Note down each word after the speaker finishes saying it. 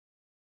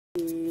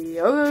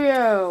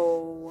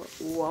Yo,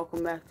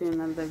 welcome back to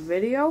another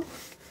video.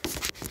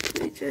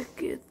 Let me just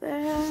get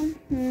that.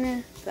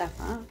 That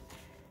fine.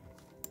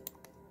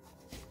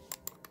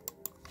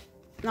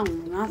 No,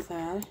 not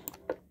that.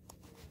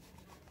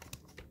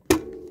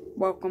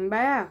 Welcome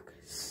back.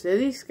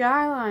 City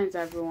Skylines,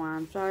 everyone.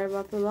 I'm sorry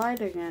about the light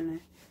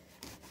again.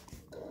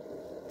 It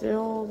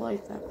still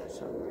like that for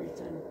some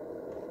reason.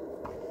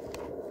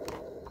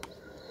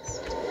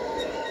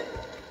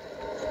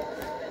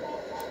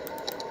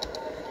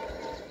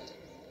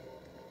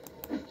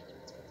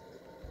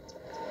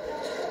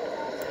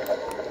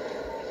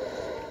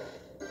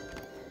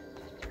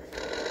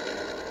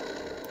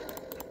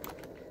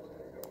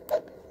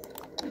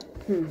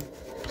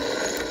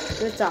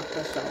 It's up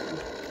for something.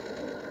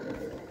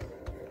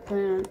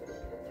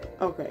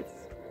 Okay.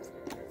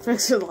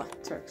 Fix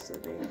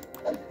electricity.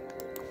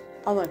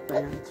 I like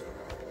plans.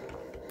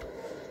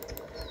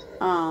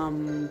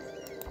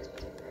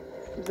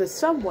 The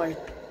subway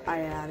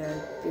I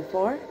added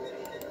before,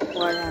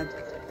 or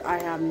I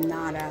have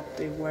not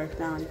actually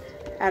worked on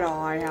at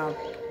all. I have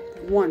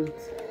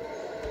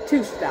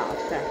two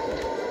stops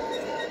technically.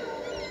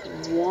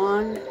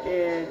 One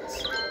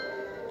is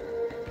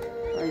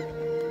right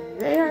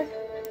there.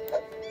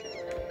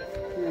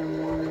 And then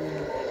one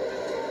is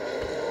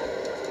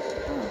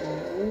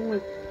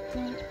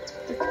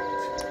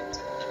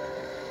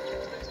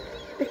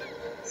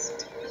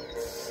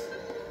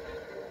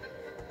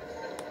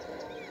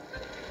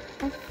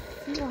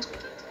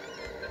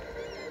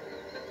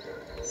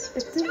I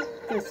think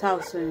this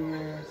house in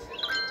here is.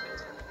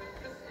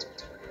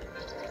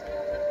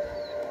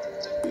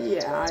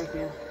 Yeah, I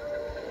can.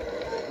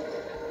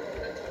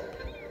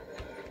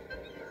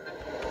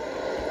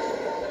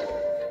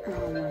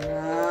 Oh my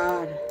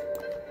god.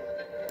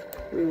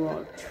 We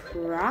will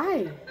try.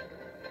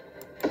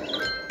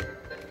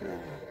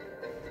 Yeah.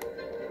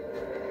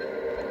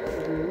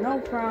 There's no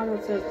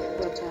promises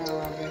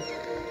whatsoever.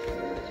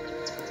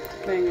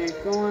 Thing is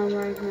going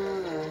right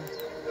now.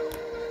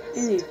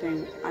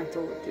 Anything I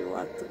told you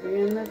at the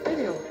beginning of the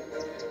video.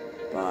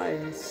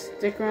 But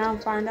stick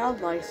around, find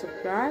out, like,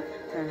 subscribe,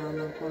 turn on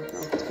the post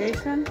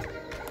notifications.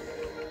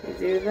 You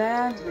do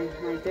that,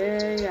 make my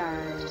day. I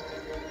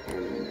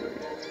am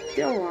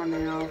still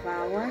running out of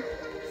hour.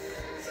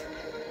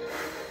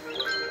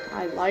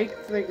 I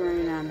like the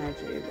green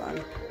energy,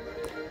 but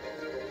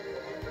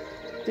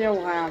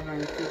still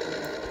haven't people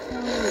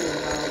telling me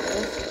about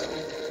this. So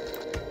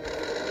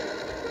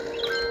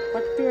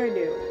what do I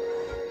do?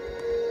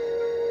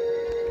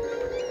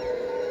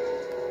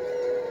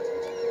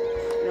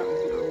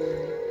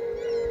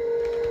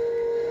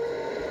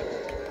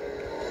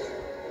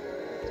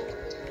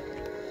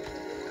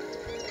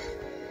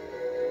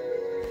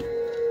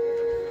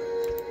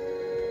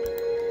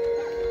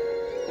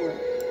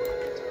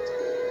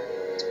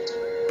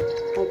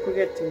 Hope we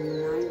get to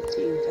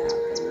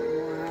 19,000 and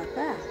we'll have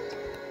that.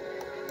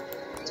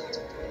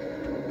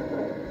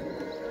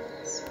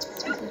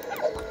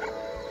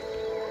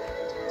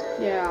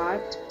 Yeah,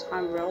 I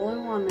really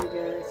want to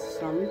get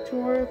some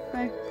tour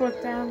thing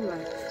put down,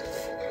 but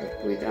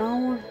if we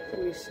don't,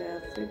 we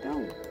sadly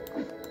don't.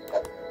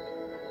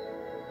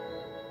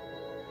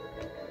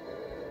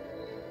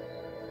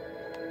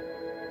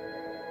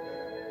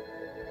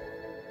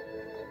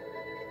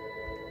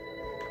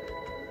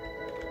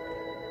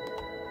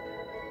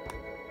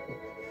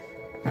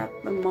 At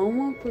the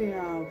moment, we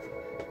have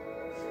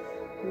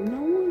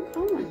no one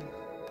coming.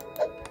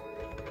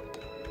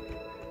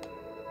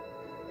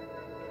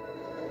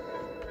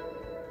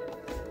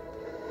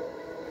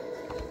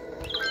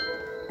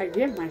 I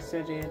give my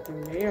city at the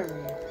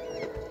very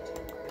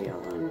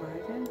feel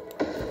invited.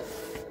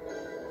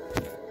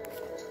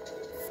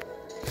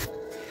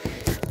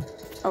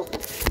 Oh.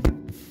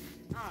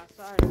 Ah,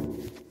 sorry.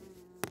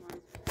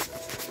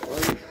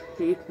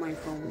 Keep my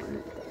phone on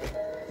it.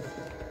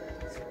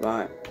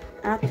 But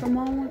at the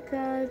moment,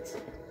 guys,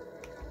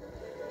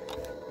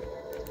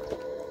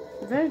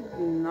 there's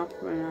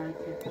nothing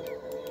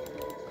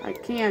I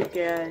can't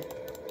get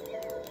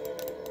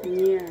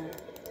near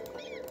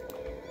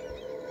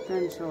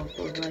gun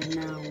circles right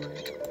now.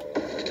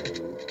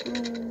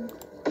 Boom.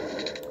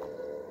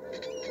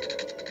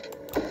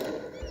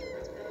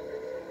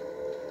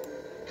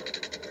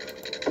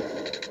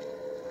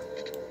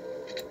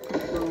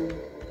 Boom.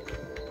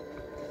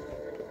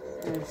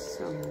 There's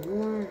some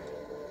more.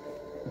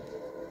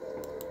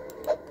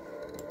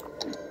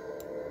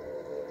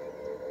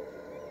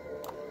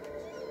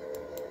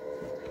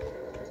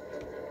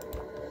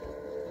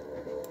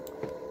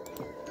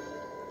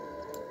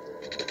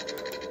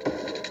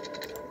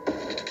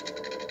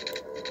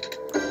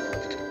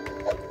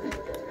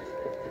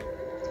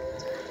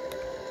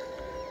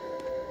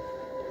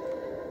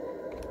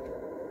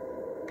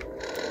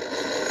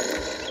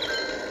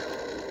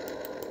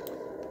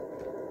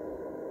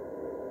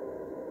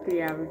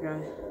 Yeah, we got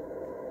it.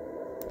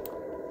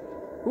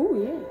 Ooh,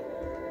 yeah.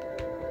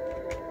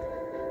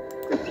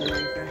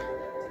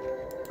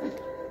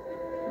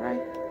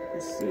 Right? The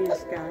sea and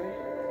sky.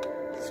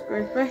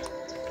 Scraper.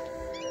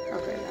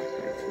 Okay, that's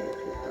right.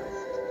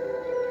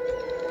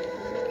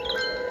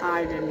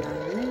 I did not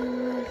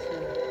mean this.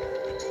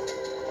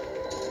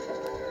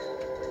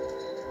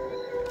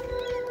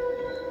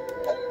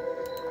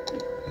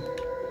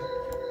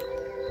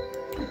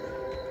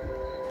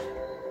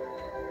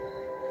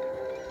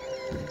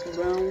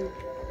 Boom.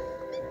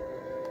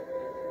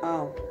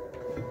 Oh.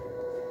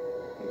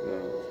 It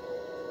goes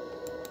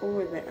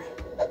over there.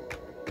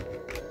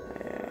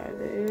 That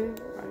is,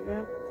 I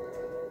got.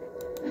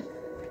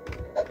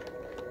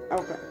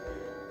 Okay.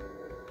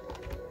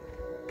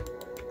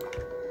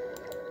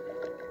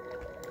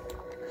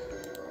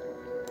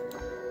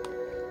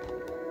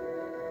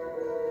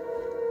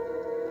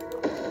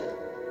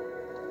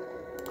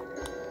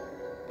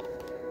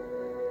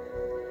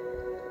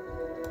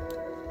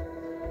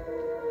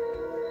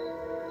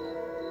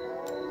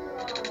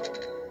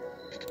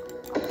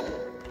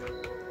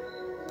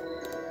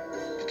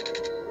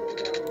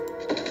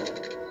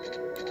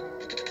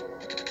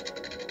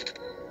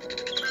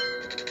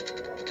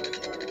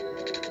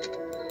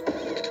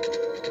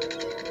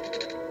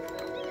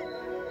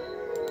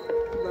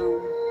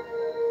 Boom.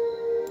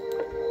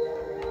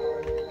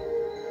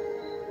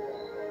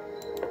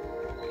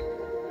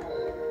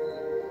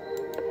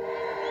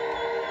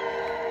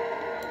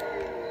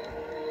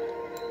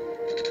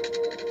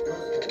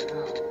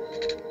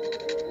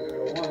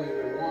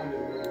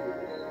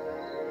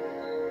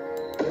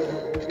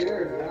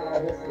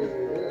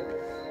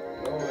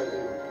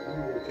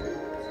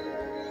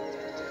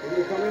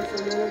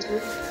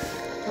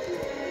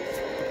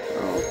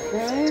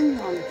 Okay,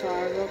 I'm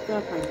sorry about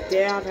that. My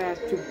dad had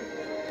to.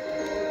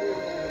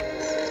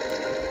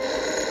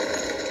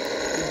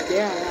 My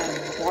dad had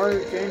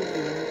barged in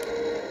here.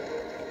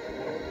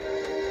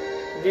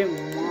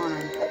 Didn't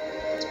want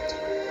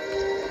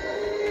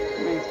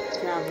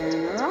to have an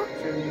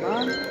interaction,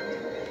 but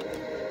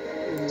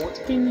what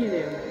can you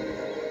do?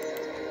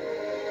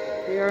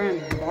 You're in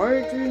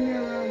barge in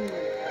your room,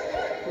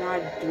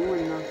 not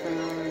doing nothing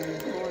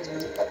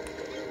important.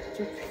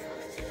 Just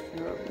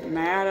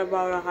mad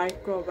about a high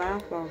school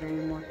basketball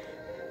game where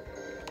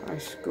our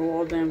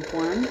school didn't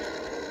win.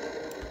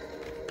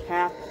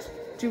 Have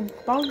to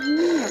bug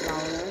me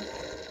about it.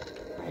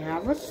 I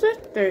have a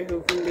sister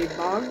who can be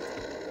bugged.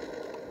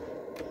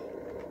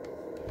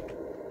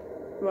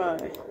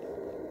 But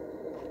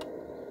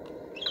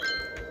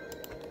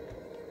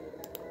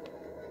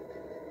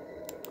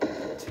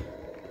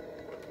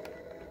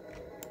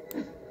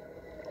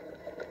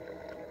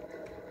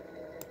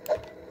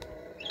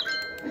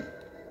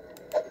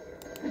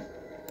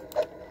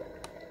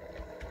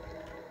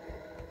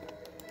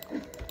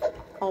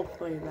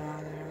hopefully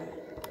that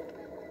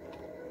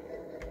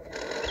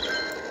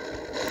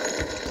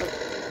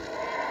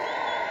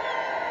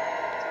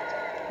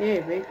yeah,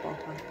 baseball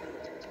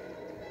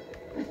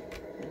player.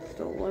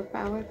 Still whip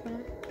out with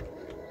that.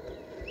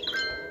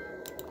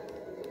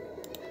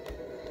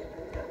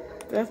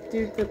 Let's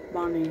do the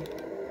money.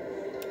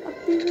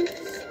 Let's be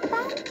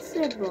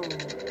responsible.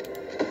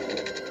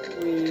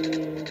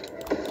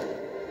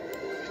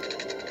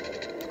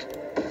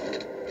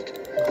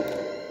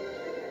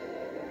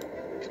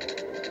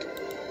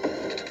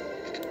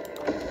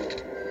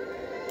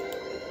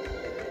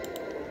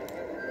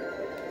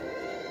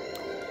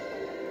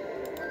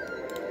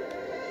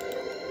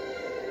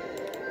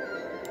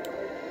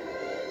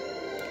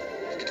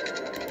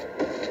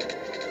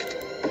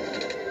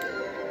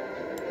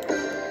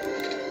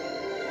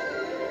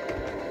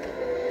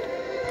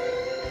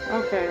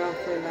 Okay,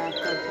 hopefully that's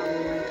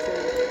coming into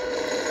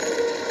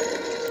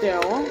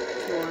still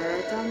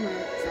towards I'm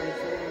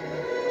something.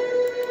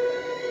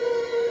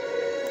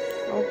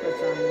 Focus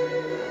on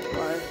that,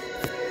 but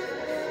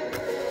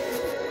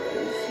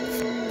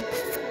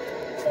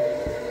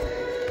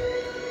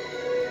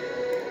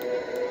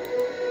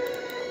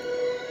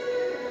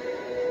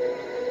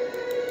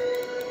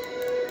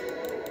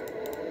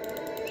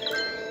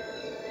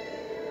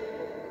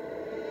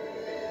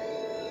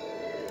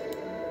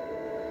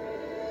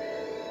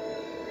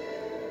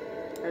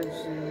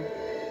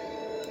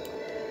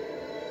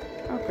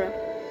okay.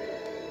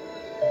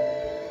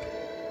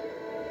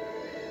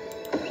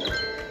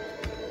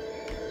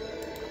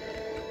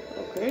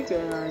 Okay,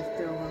 good. I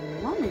still have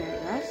money, I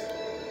guess.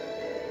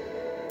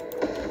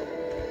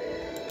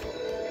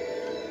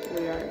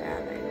 We are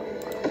adding a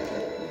lot of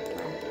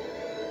things.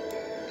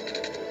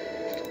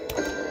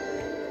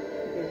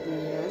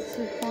 Because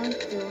the point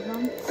still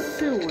don't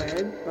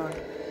sewage, but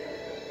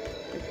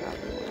we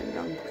probably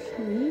want to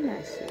clean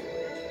that sewage.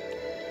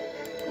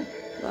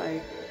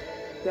 Like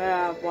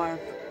that was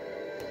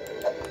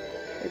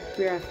it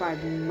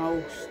purified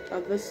most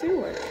of the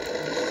sewage.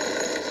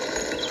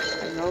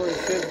 I really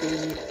should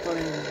be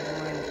putting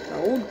my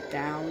gold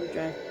down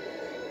just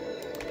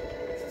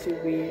to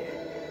be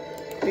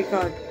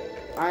because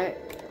I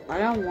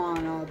don't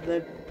want all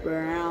the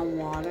brown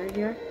water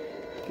here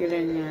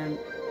getting in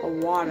a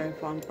water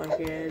pump like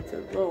it is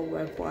a little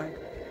bit like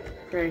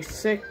very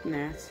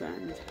sickness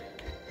and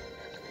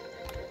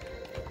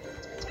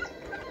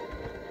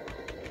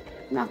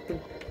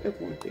nothing. It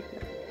won't be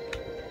good.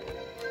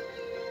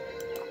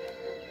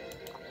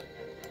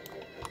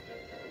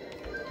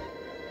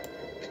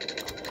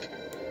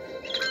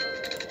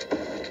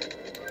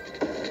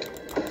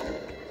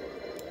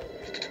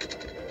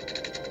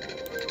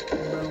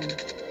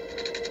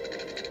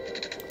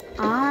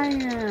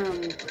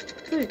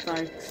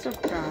 like,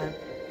 subscribe,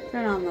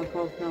 turn on the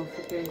post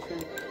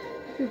notification.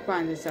 If you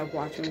find yourself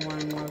watching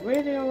one or more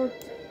videos,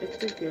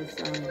 it's a good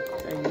sign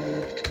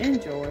that you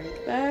enjoy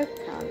the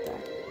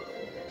content.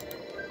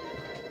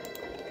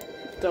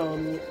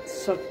 So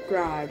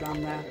subscribe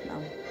on that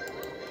now.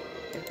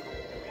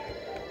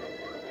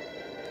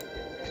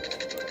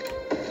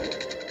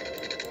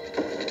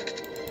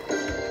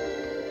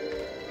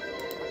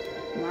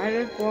 Might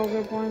as well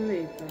get one of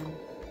these then.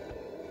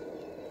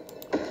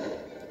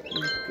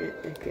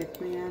 It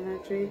gets me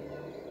energy.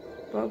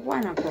 But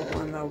why not put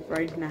one of those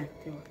right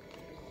next to it?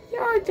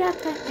 You're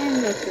just an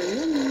industry.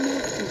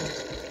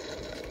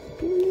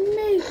 You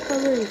make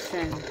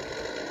pollution.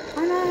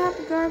 Why not have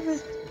a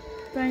garbage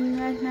thing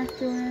right next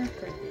to an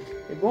industry?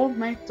 It won't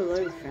make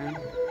pollution.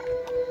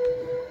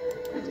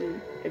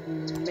 It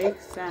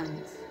makes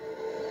sense.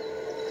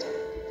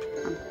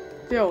 I'm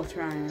still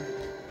trying.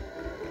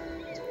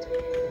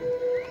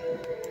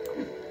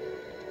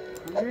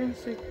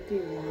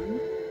 161.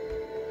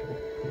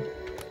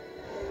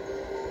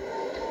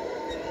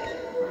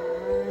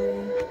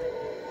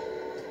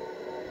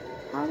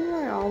 How do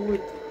I always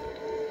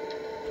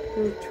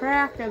lose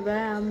track of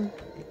them?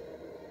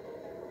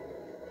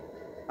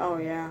 Oh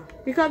yeah,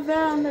 because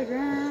they're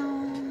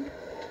underground.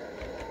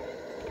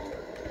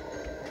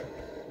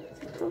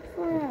 Look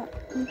for it.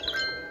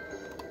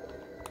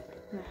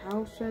 The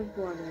house said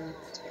what is.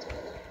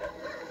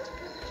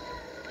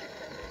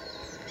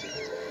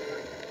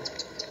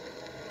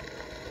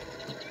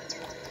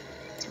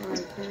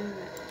 Right there.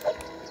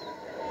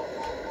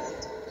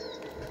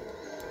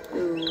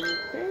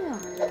 Okay,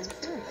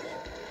 106.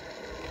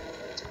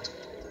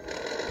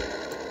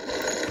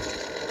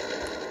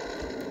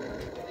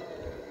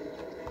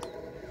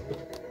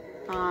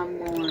 I'm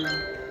gonna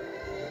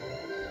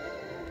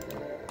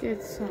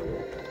get some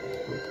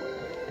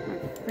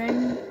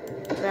thing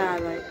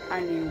that I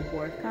need to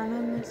work on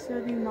in this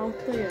city,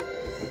 mostly is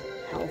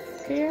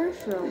healthcare,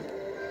 so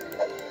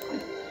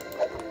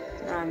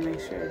gotta make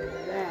sure of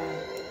that.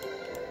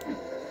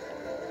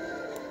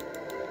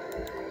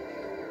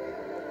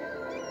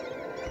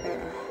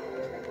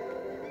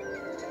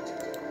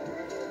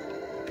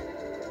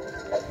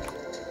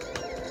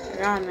 I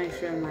gotta make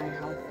sure my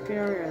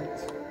healthcare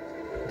is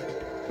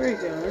pretty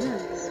good,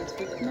 and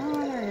if not,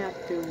 I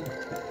have to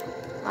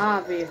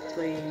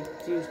obviously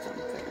do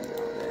something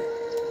about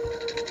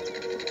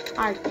it.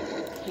 I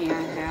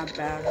can't have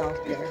bad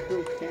healthcare.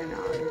 Who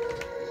cannot?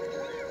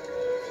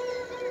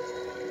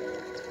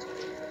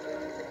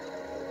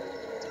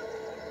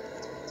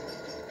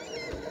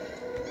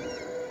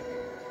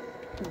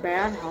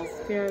 Bad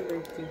healthcare,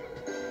 they do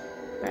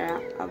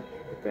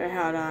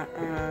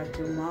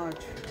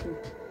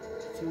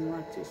too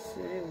much to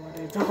say what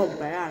it's all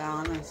bad,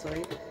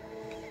 honestly.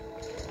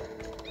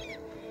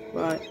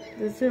 But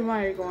this is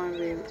why going to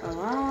be a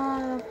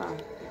lot of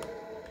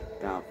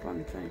stuff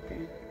I'm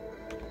thinking.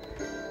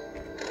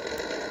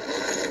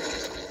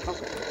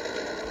 Okay.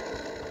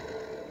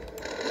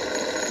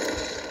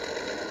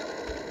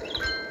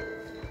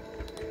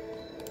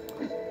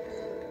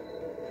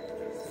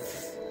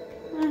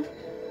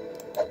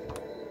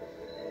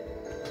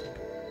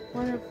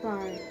 What if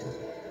I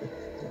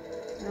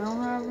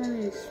don't have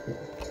any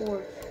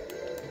sports?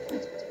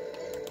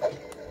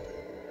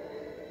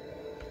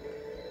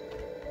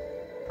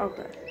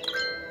 Okay.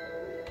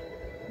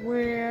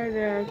 Where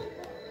the...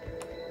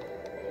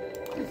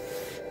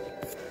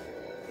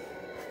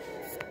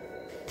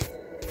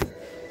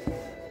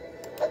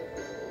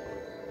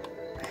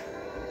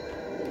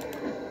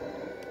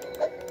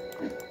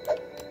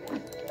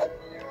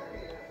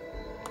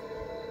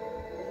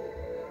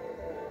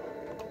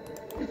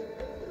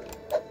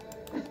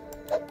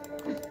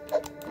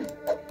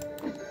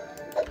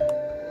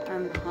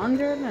 I'm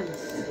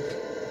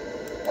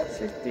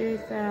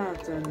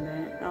 160,000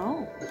 then.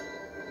 Oh.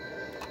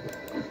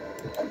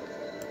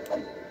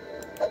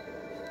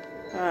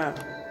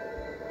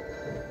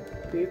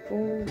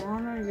 People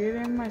wanna get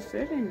in my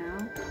city now.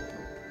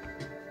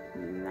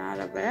 Not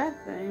a bad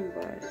thing,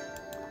 but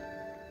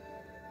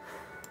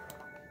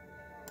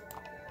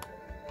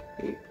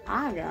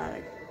I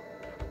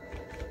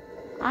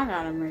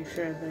gotta make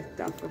sure that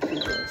stuff for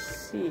people to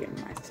see in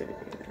my city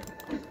then.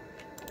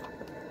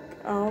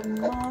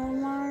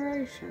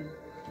 Moderation.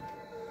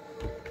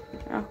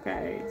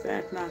 Okay,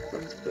 that's not the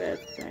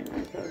best thing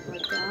I could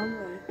put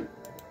down, but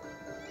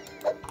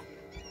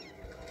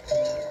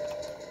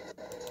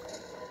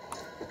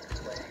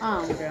I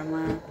don't get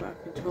my iPad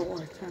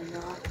controller turned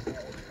off.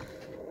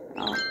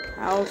 Oh,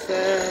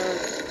 houses.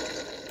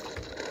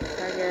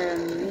 I get a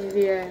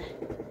media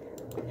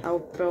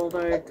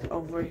outbuilder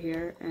over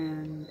here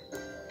and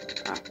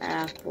an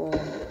Apple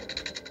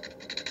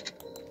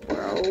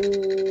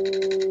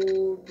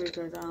road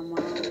because I'm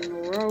on the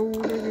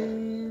road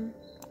again.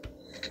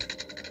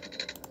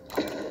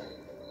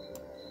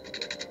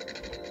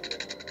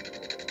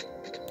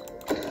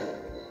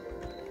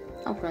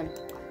 Okay.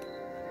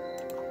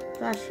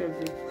 That should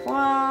be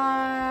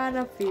quite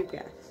a few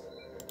guests.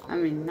 I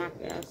mean, not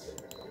guests.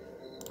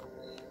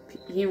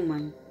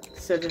 Human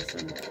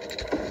citizens.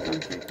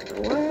 Don't think of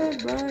the word,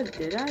 but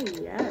did I?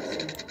 Yes.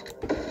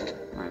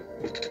 Right.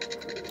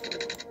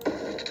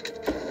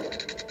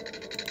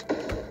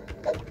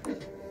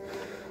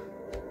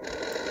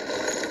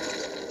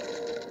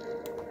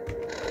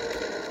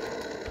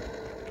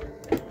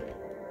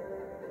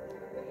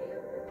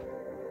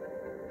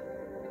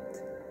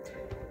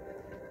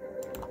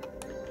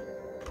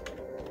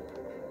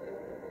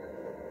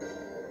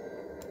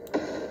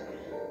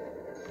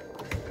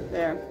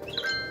 There.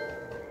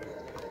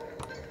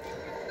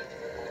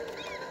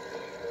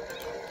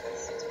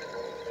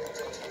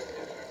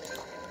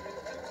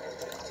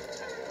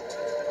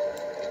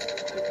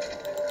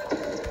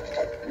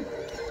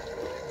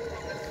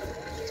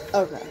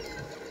 Okay.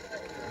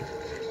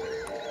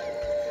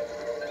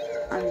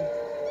 I'm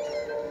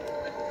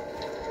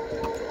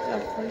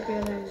definitely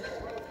getting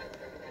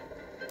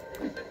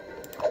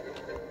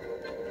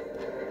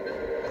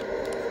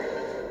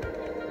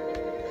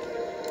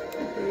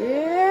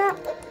yeah.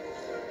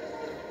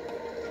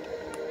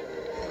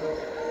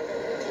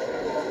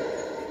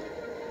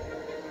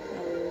 A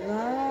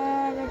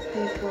lot of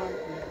people.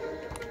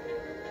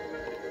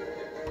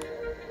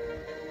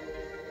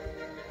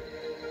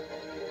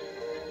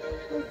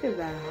 Look at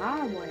that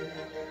highway.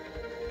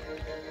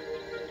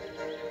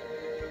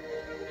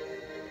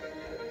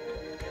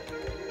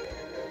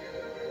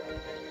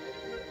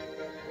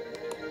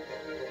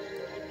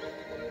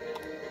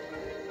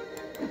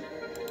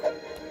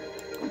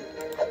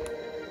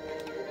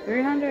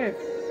 300.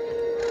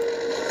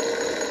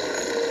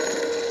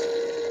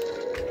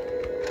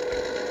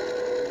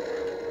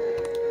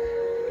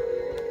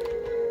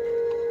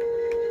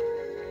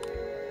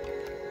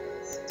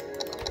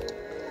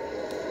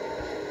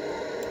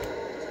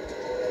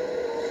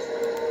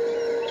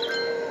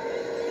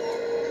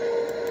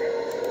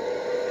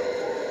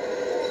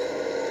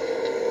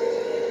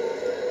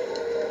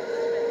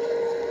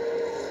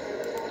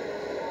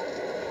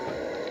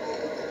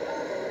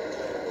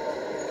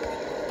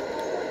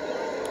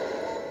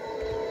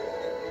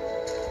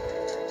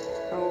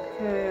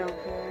 Okay,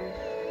 okay.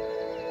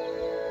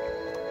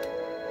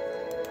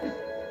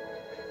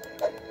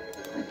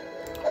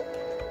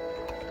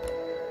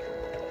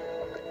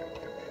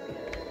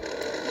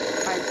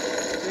 I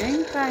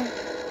think I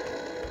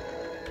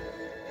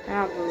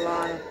have a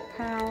lot of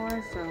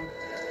power, so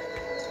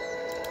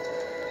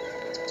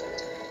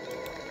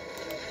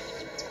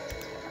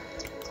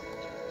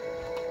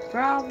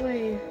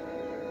probably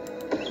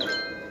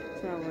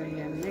so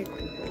yeah, make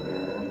people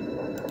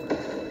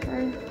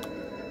right?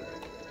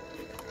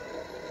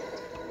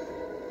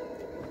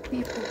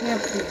 People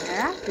can't be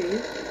happy.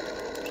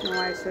 No,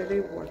 I said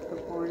they worth the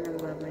point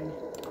of living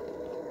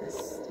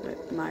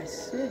my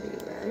city,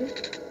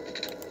 right?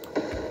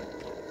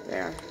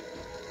 There.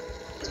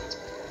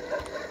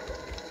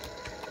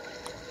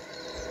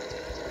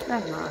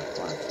 That's not a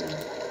question.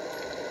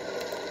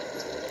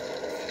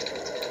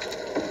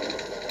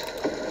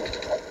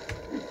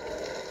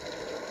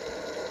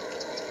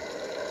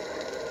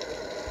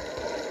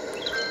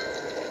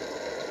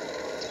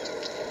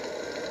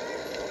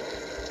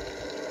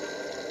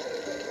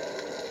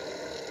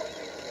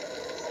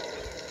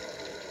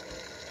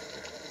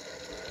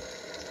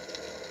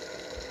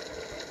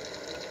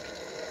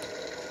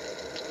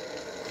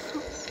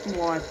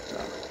 What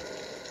the?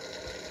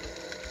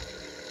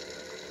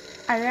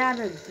 I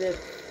added this,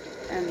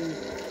 and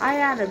I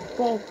added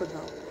both of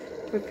them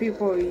for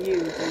people to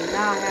use, and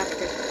now I have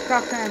to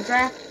truck and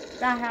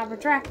now I have a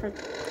tractor.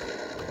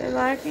 They're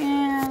like,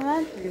 yeah,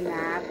 let's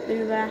not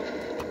do that.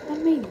 That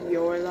made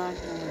your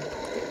life more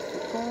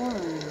difficult.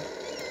 And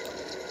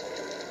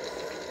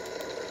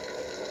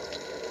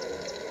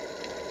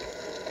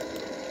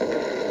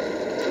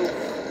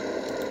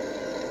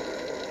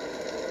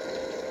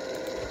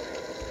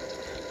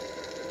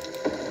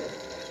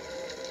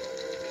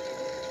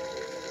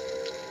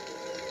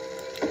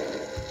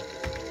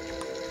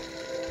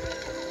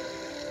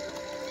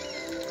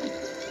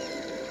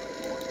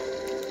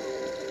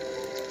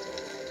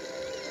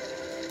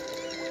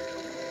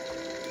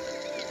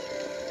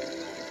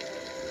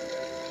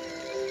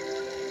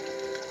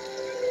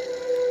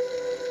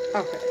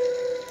okay.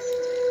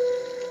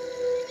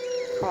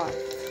 Cost.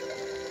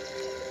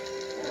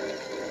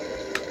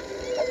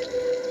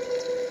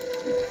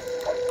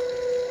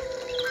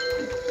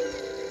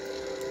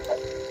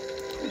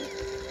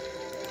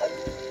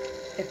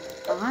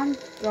 If I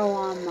go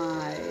on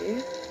my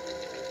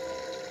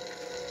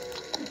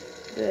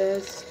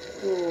this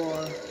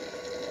door,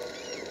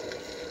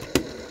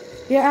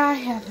 yeah, I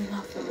have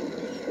enough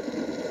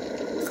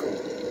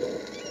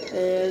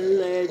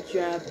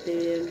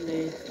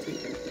eligibility.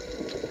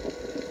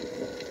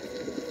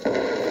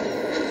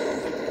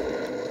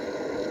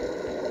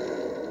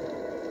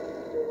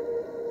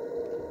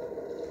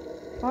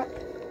 What?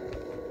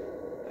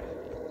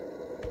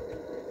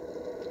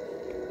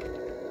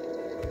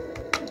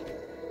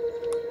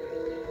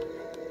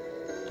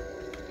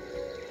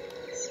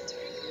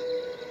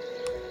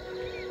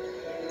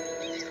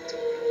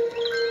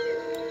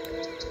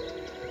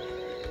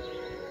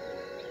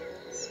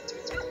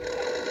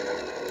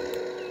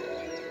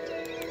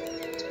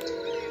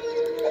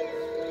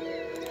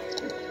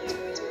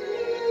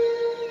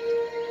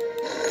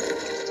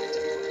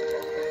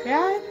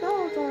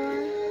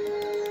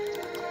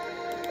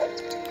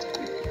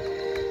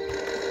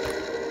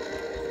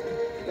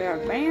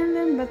 They're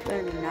abandoned, but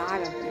they're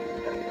not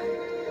abandoned.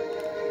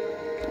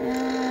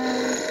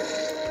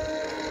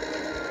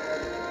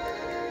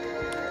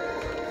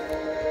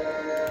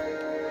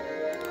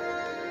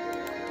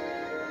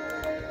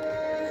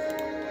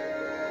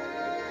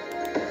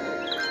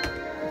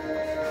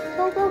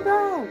 Go, go,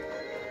 go!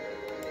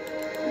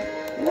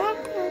 Not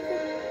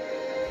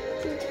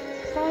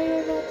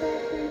fire that's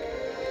happening.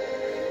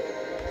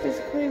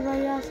 Physically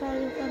right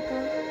outside your front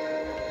door.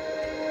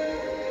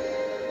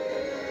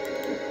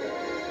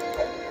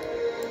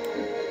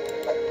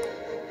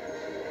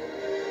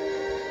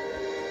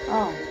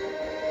 Oh.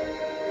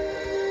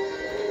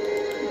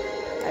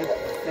 I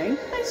think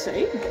they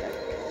saved it.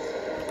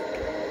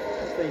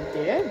 If they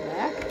did,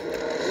 that's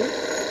good.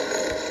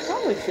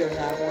 Probably should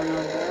have one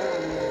over there.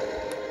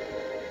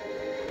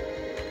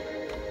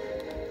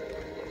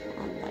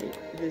 On like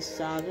this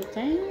side of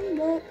town,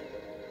 but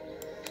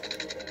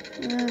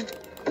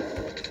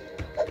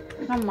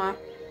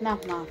not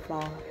my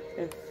fault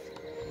if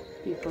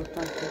people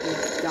start to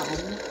get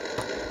dumb.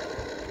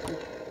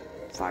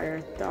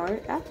 Fire start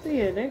after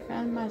they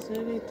kind my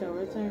city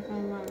towards and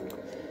kind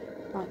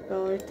of my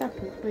village.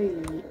 Technically,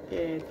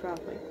 it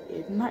probably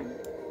it might.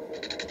 I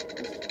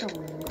just don't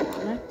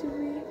want it to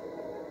be.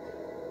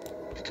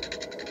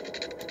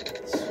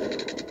 So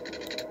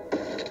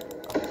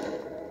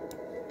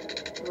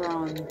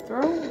run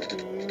through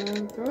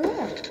and through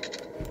there.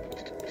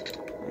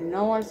 I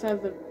know I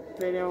said the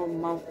video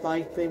most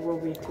likely will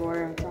be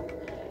tutorial.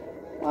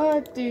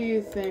 What do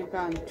you think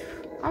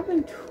I've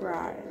been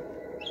trying.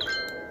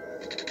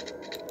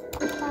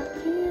 If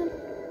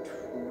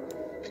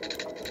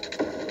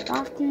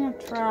I can't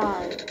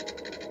try,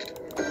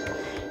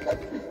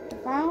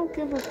 if I don't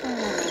give a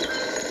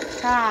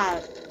thing,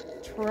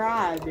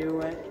 try to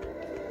do it.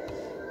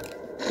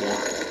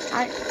 Yeah,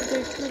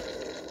 they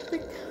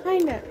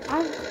kind of,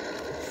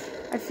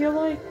 I feel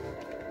like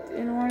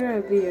in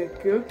order to be a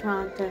good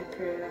content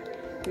creator,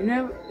 you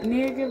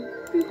need to give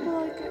people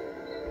like an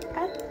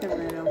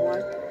estimate of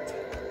what.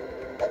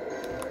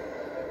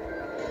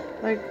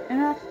 Like an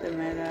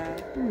estimate,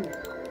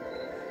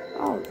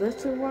 oh,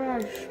 this is what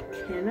I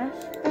can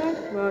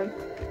expect, but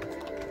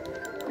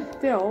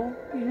still,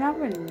 you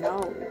never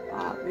know,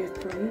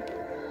 obviously.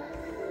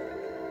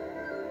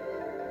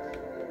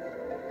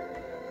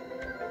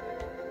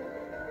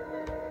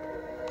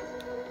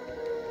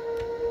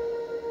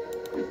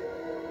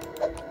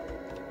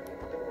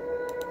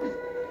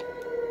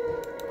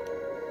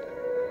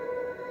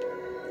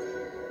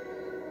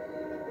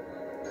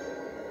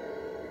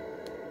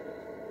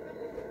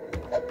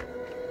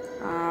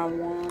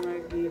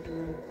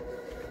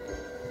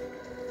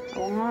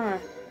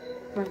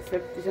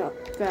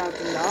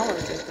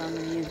 $50,000 if I'm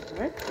in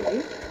correctly.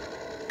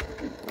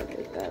 But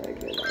is that a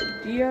good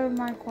idea of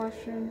my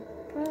question?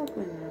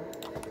 Probably not.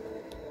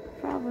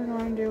 Probably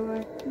going to do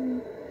it.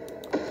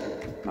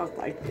 Most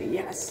likely,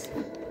 yes.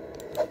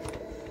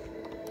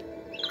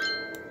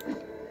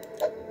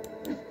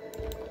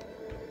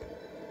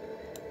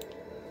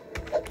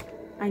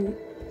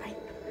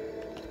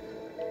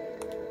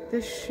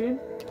 This should.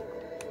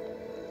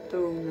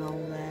 Oh no,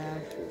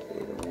 that should be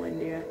the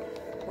windier.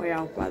 Way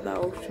out by the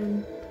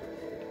ocean.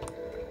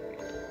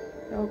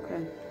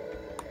 Okay.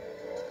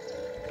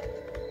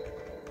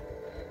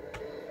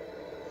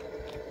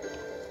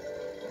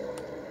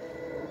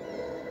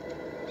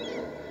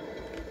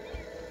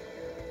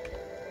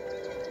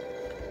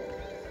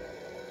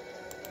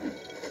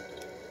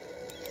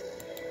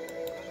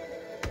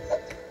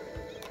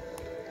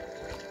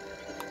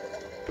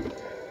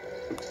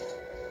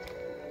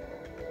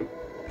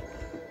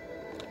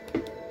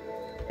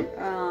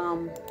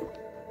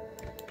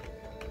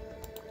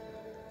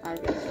 I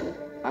guess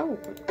I will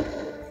put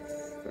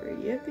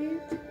 3 of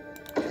these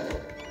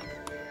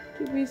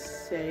to be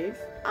safe.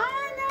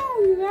 I know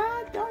you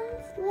guys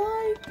don't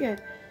like it.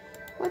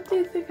 What do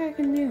you think I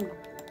can do?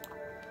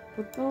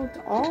 Put those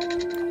all in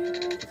the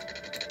units?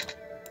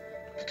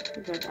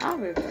 Because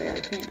obviously I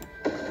can't.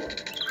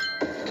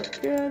 But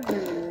good,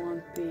 then you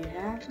won't be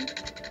happy.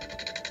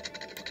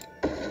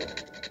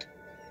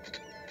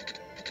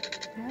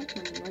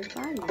 Happen like I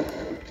do.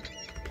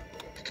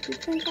 You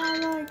think I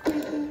like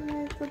making you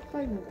guys look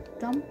like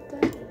dumped?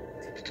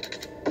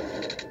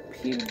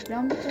 You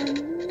dumped them?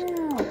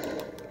 No.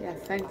 Yeah,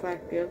 think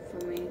that's good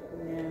for me?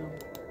 No.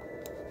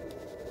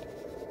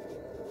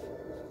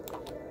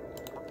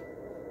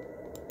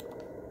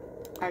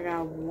 I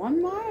got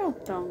 1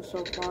 milestone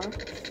so far.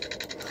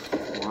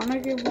 I wanna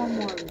get 1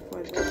 more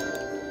before this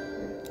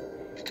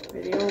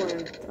video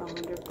is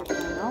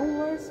 100%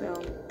 over, so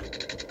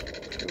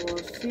we'll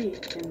see.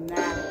 Can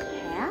that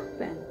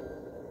happen?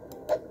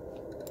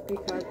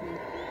 Because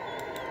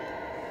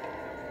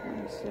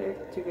I'm safe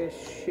to get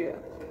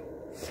shipped.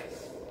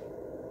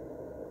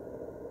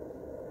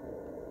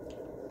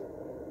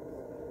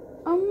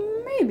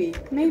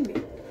 Maybe.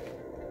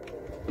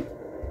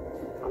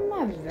 I'm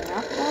not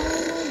that far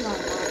away, but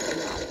I'm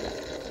not that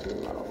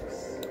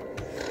close.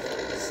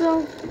 So,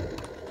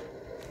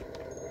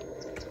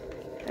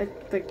 it's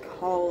the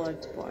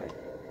college boy.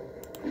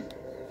 I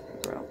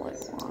really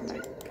wanna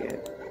get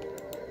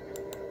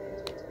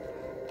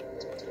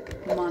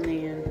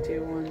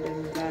to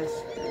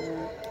invest in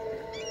it.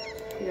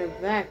 Because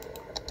that,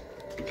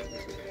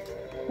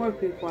 more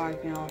people I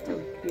can also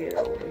get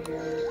over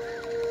here.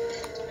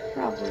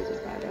 Probably the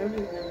better,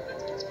 because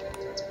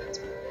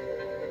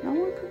no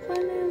one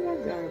complaining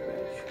about garbage.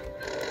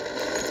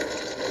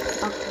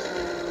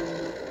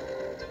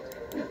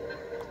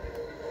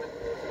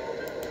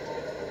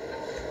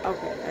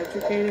 Okay,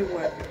 educated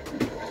way.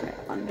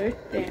 I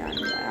understand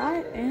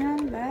that,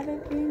 and that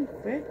is being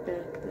fixed,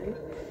 actually.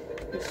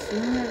 As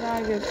soon as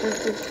I get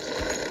 50,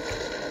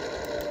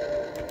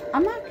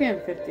 I'm not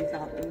getting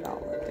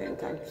 $50,000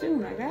 anytime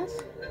soon, I guess.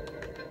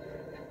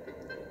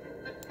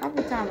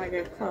 Every time I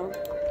get close,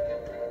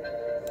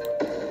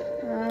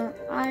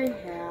 I'm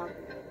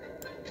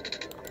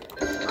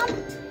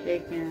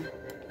taking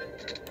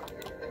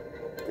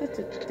that's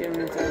a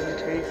different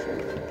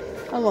education.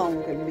 A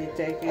loan can be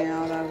taken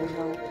out, I would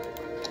hope.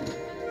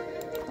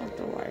 That's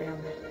the way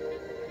I'm.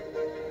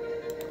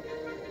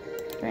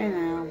 Okay,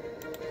 now.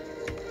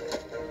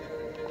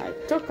 I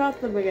took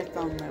out the biggest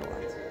thumb there was.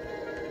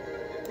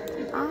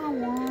 I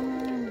want.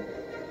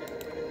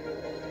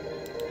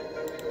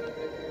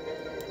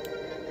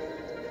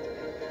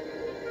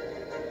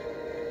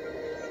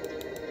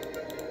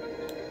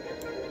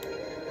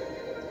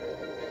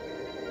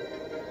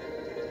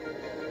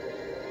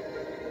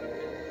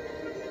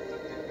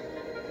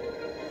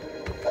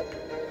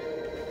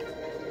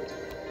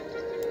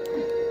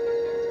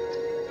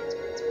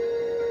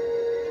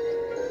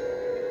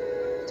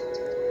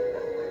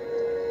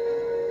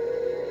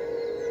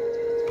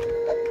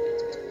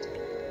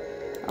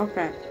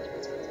 Okay.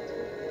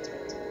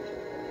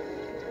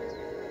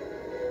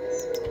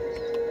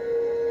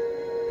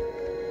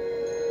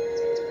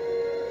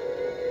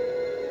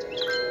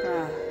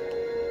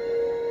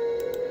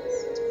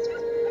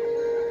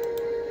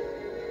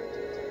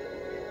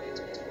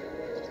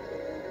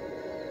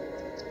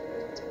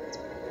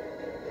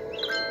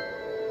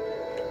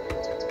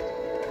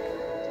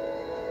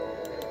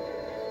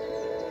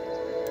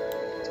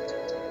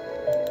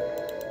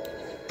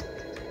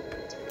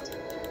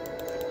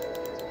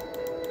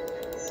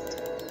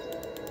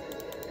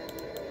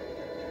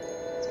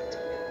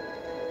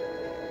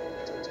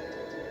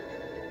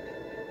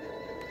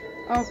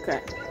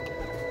 Okay.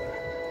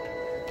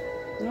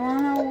 You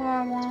wanna know what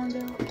I wanna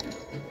do?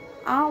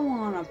 I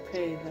wanna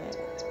pay that.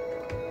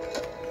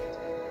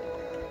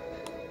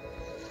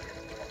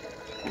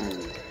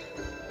 And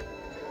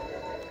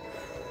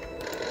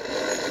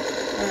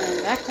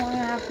that's gonna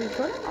have to be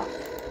put off.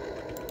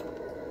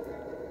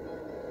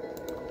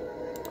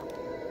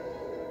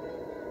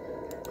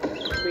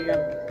 We got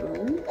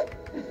boom.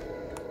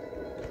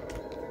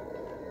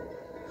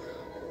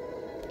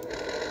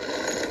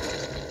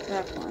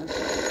 That one.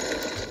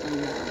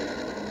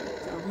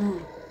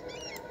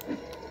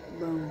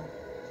 Boom.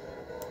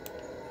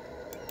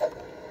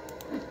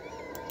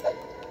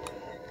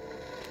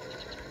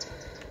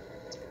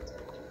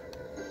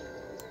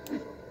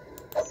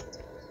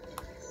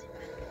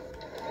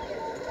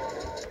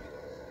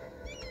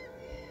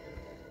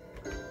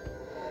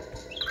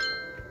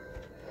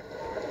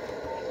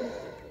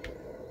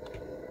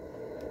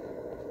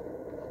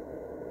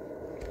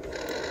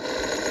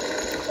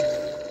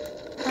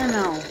 I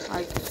know.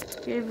 I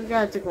gave you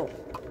guys a goal.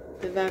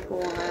 Did that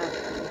goal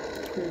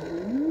happen?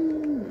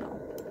 No.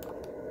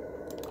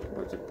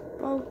 Was it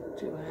supposed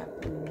to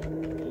happen?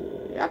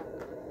 Yep.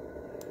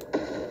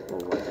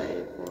 But was I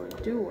able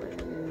to do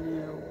it?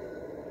 No.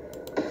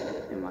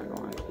 Am I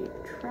going to keep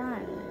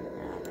trying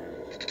at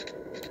it?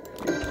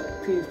 In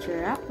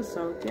future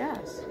episodes,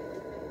 yes.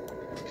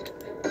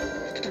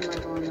 Am I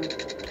going to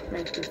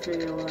make this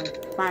video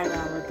like 5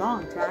 hours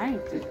long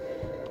trying to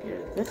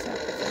get this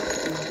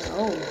episode?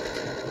 No.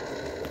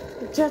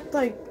 It's just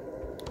like,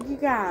 you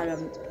gotta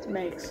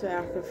make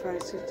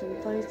sacrifices in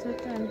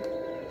places, and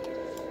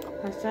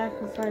I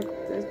sacrificed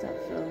this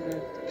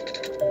episode.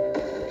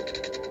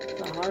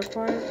 The hard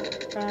part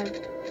that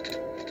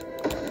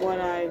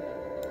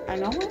I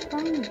know what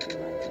promised you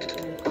like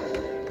today.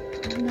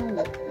 I know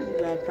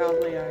that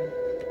probably are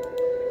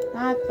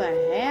not the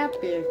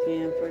happiest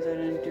campers that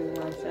didn't do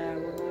what I said I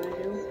was going to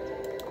do.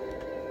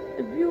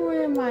 If you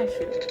were in my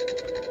shoes,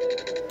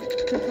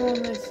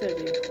 controlling this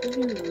city, would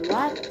you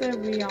let there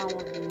be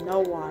almost no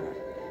water?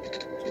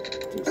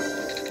 To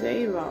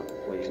save up,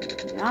 would you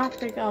not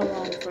take out a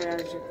loan for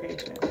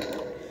education?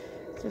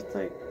 Just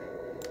like,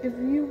 if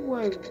you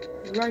were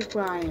right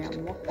where I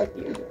am, what would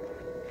you do?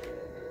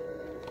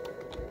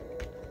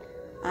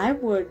 I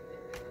would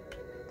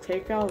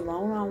take out a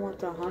loan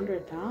almost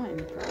 100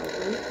 times,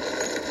 probably.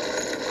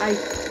 I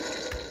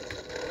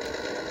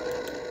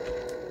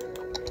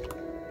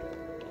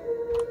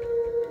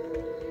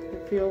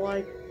feel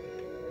like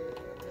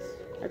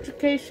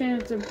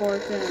education is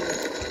important.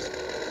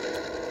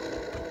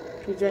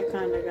 You just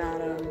kind of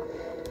gotta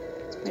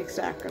make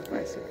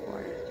sacrifices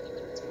for it.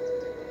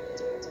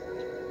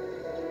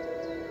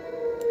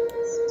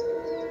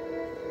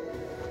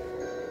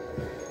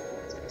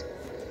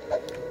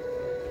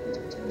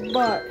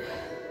 But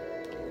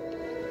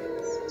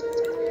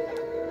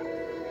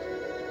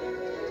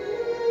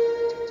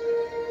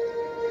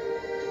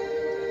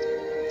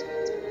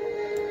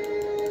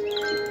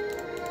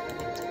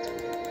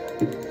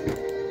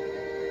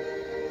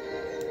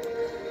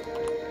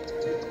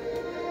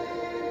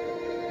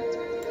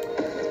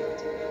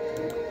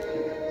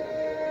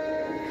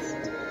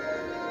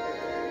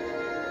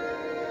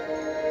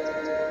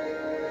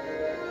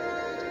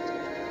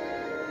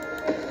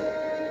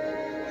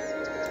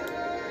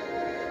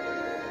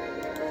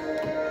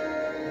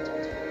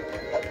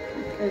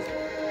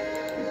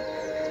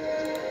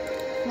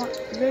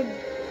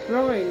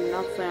really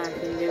nothing I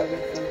can do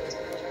with them.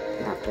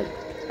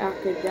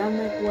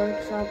 Academic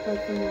workshop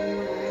at the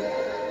moment.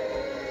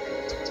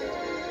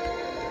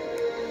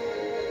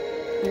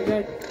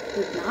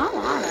 There's not a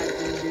lot I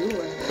can do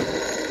with it.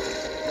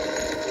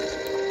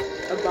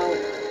 About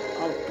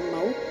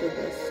most of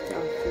this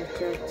stuff. It's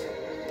just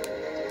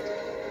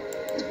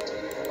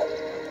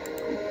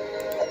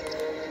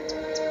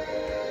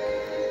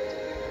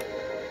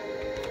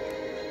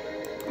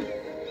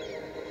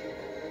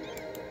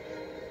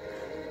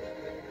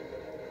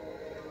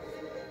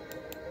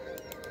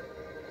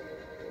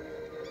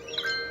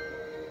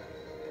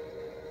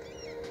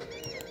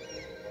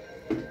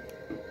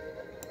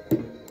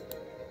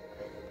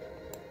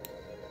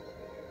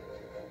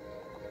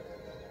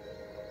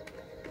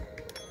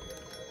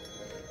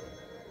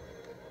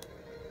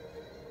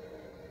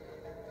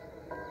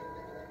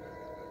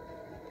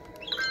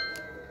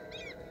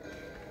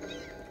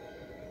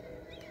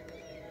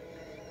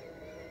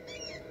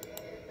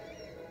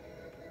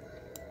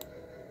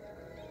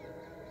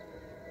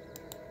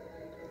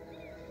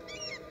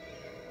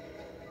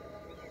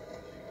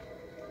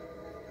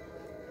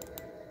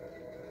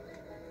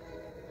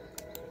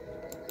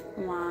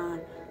come on.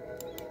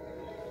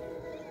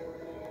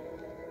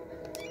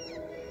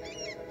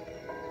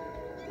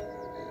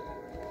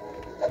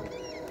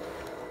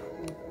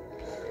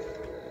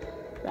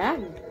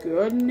 That's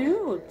good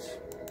news.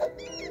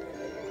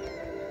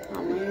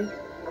 How many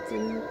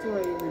things do I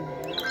even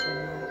have?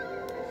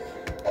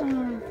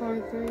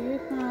 143.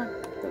 It's not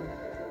the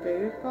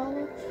bigger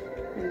college.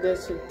 And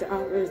this is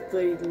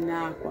obviously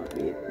not going to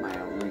be my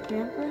only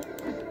campus.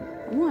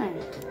 Why?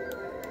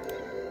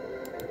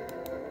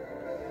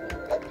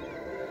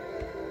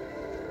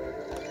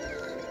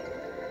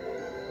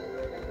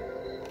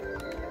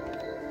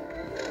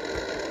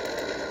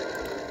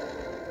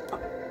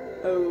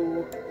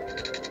 Oh.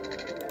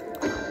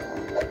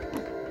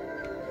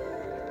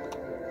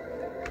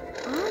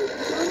 I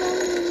don't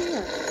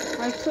know.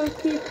 I still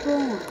keep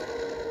going.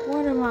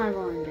 What am I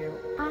going to do?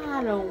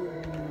 I don't know.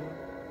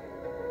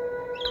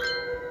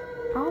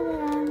 All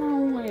that I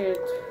know is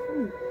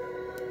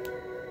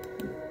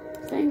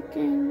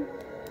thinking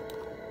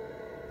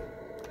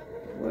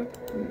we're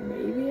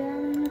maybe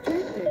adding a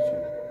train station.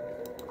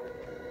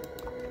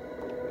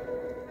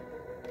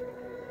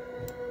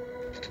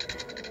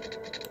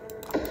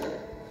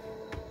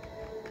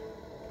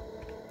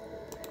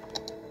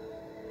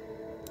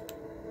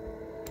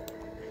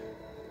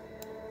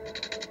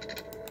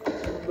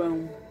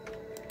 Boom.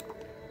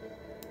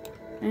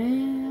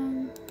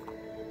 And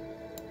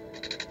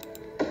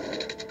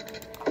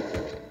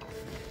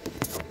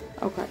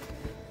okay.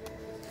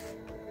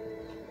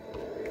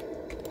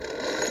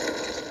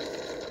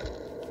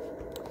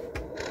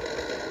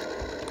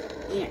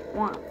 Yeah,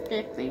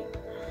 150.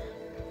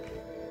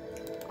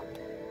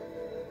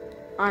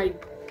 I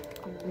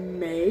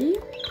may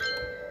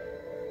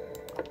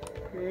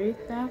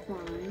create that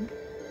line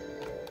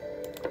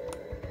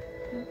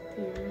up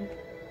here.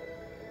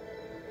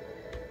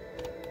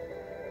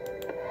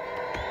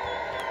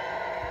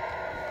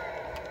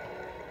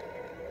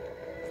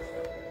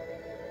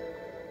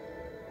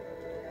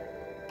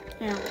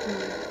 Yeah,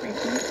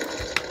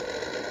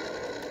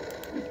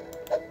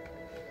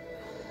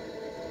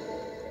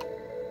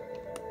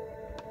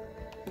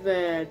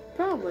 the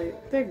probably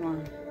big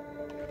one.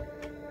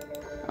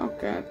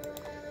 Okay.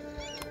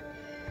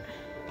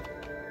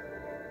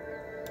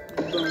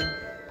 Boom.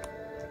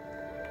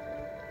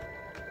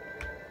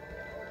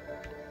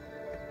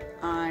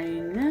 I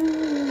know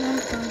I'm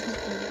going to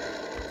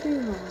take too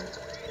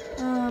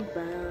long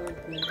about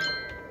this.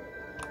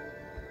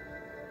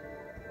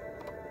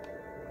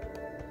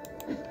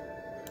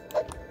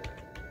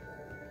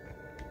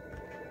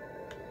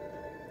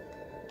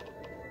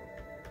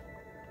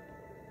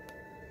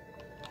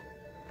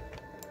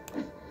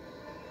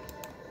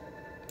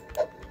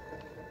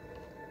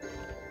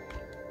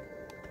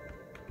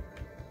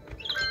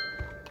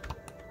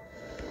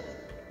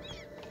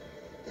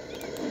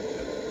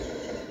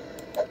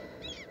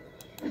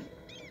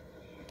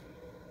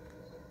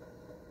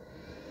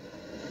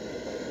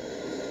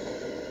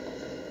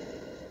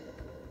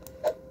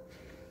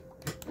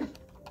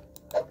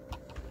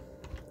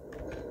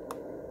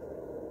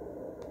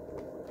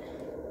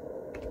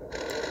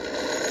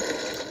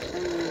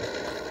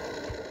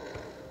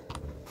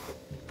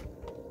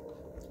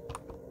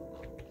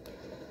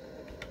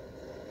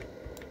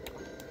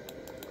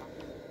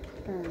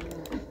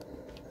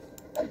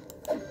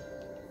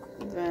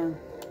 Then,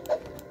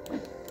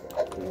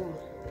 yeah.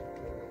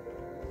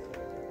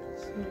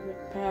 So the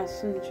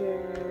passenger.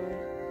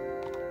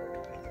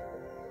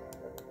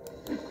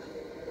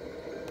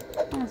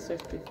 That's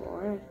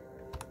 64.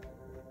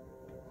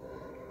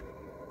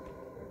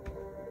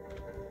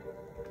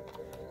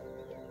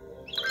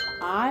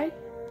 I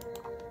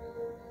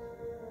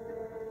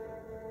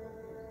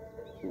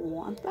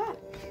want that,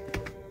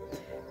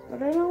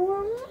 but I don't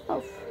want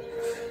enough.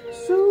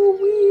 So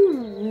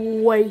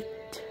we wait.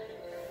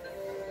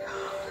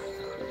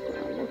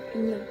 I'm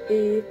looking at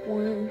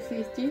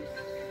A150.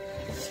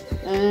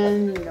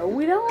 And no,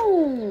 we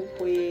don't.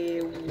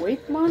 We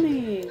waste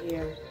money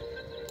here.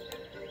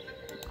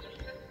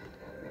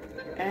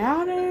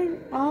 Adding,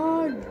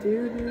 oh,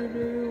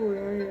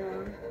 where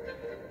you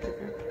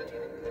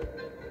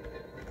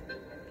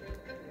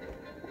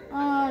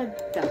are.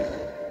 Done.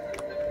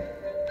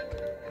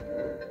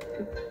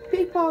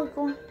 People are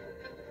going.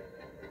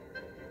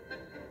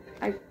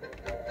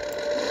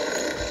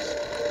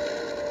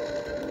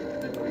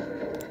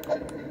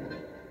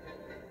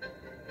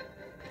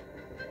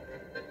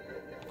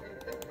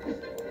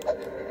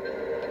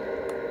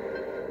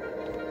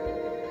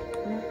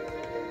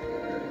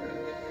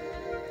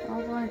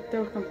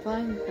 Still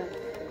complaining that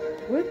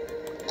what?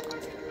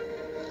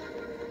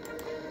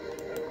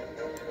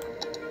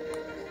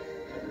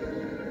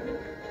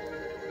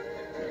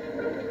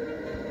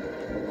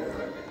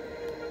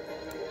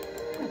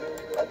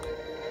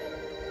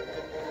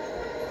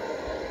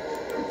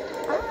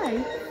 I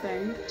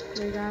think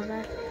we got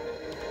back.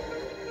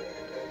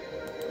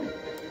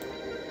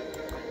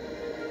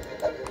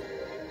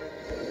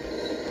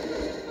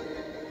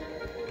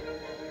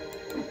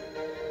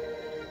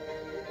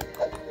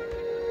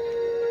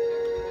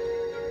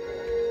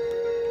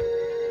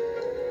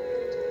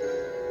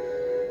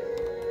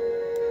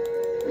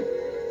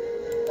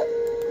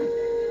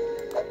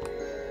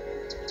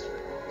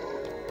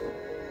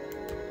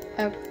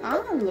 If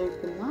I look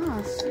at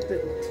my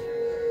stick,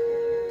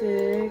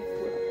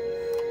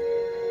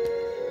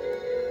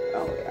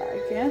 oh yeah, I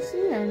can't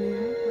see any.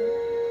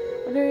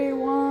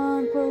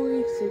 31 per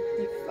week,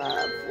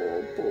 65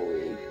 per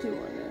week,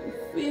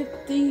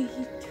 250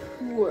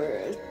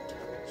 tours,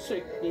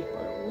 60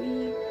 per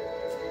week.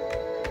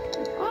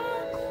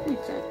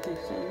 Makes that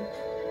make sense.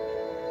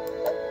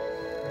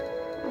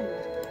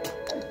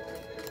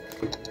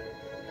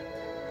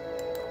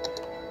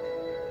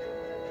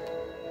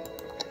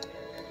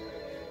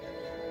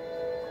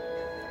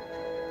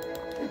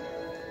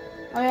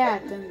 Oh yeah,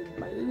 then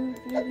move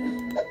it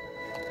in.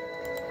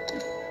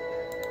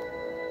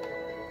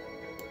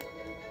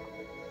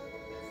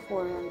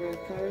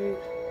 $430.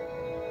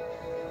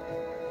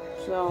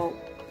 So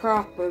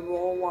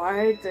profitable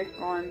wise, it's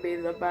going to be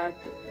the best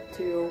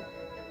to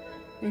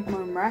make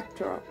more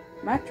metro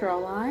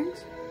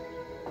lines,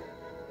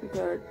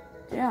 because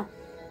yeah,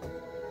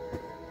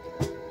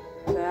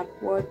 that's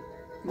what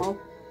most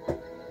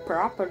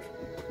profit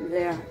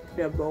they're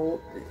about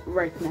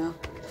right now.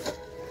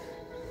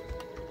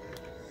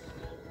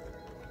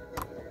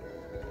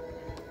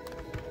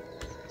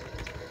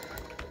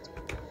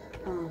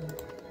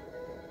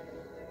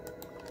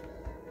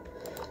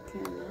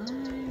 Can I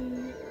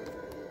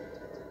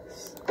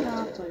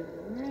stop like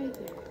right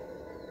there?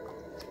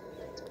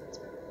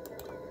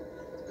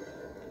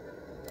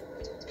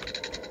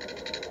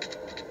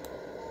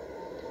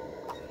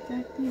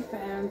 Technique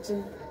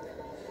fancy.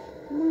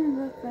 I'm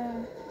gonna let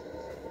that.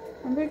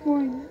 I'm just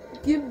going to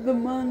give the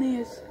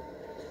money a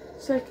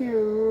second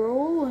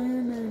roll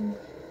in and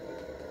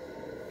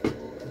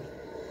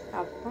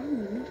have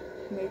fun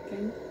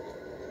making.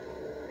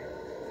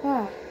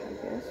 I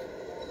guess.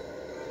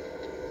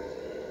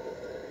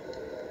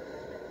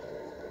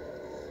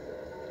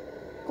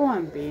 Go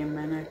on, be a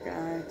minute,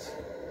 guys.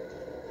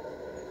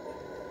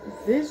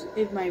 This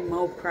is my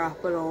most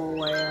profitable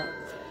way of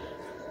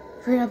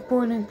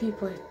transporting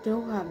people. I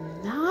still have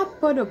not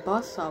put a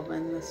bus hub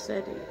in the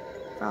city.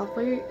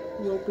 Probably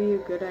will be a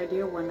good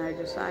idea when I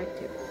decide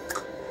to.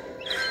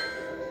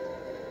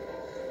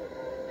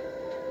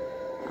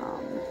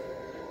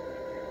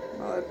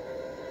 But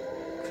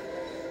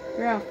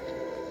yeah.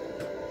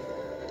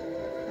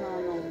 I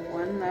don't know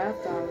when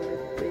that's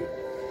obviously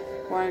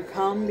going to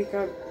come,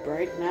 because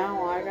right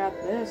now I got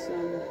this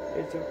and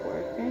is it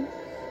working?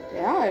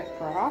 Yeah, it's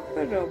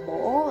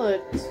profitable.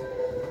 It's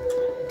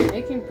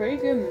making pretty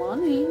good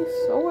money.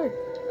 So it's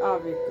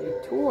obviously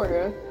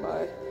tourists,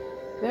 but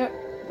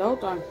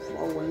those aren't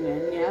flowing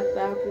in yet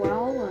that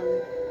well.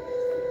 And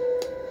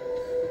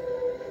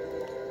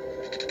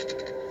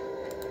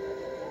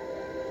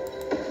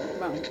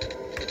well,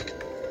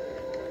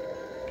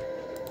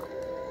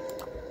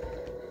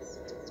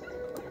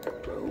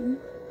 boom.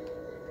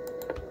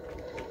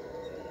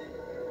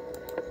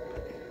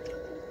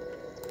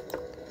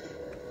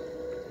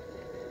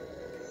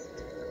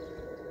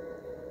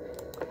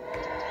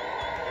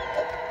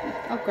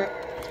 Okay.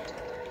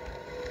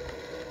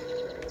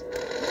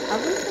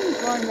 Everything's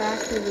going back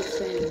to the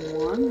same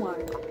one.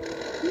 Like,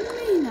 it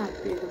may not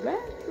be the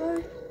best,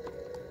 but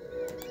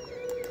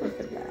look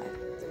at that.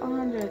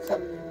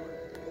 171.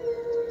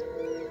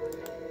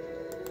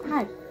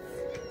 Hi.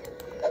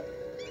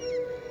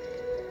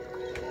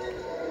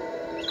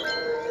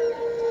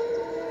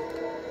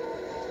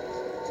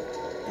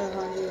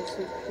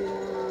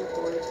 $161,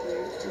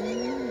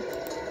 43.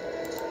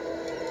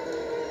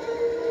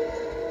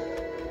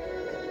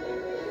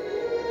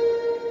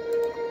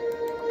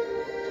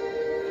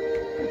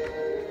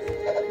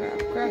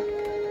 Okay.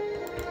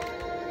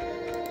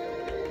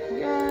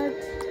 Yet,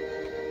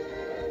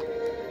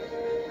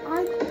 I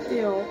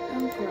still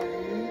am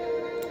trying.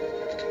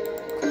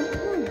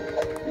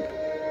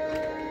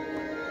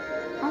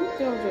 I'm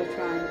still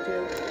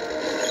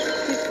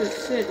the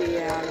city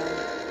out of?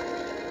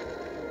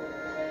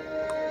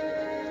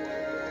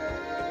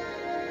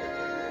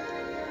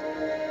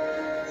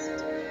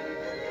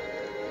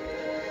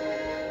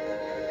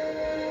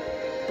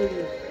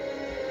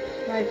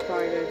 My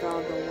spider's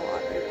on the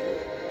water.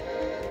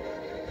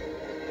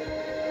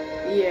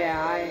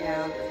 Yeah, I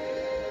have.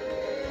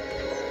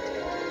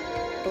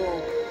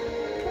 Oh,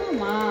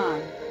 come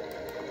on.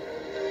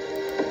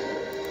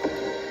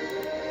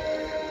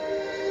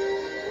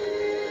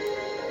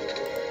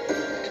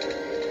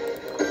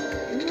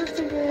 Is this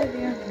a good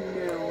idea?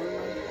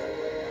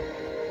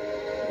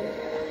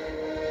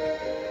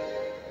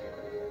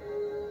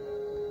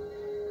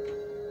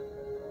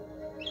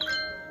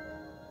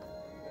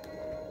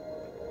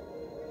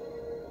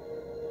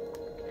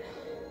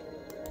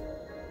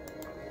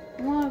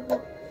 No.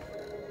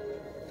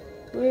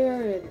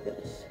 Where is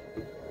this?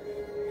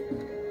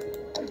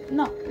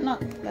 No, not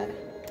that.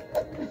 I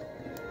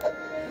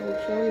will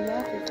show you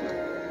that before I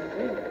end the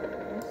video.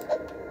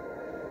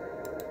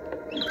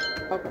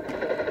 Okay.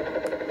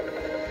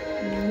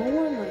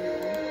 More land.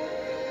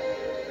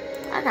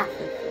 I got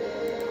this.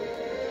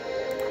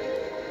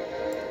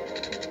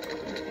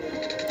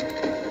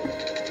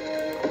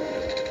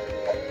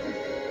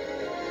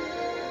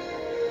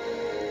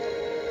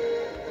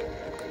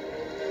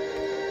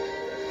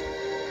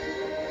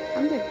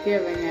 I'm just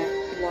giving it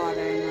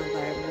water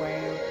another way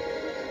of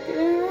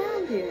getting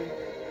around here.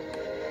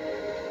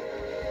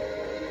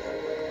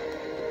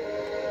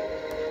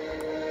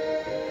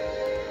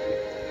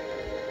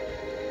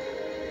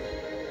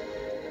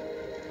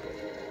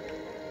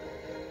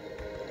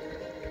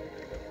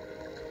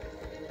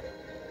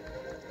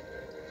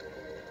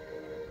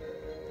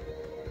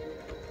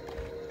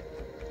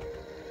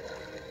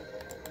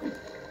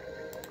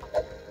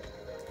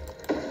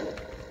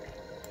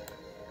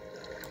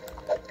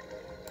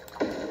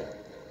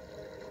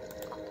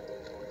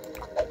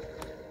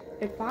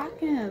 If I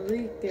can at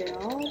least get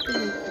all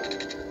these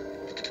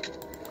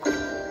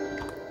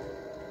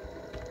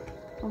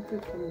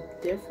something from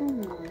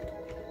different ones.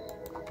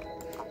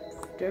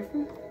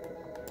 Different?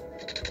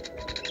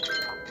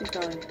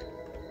 Okay.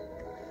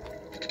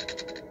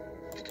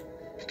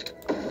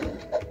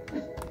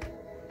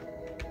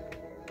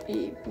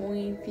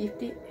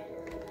 8.50.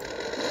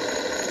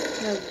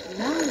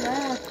 Now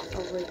that's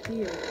over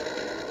here.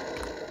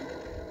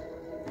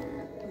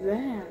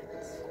 That's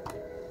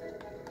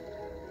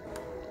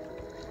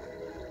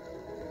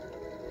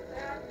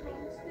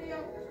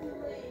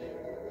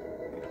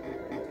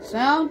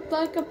sounds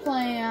like a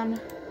plan.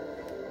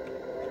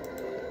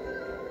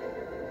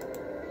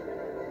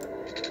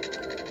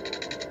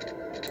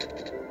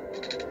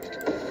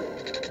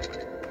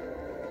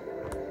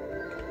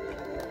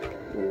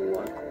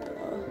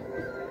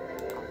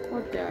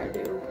 What did I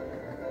do?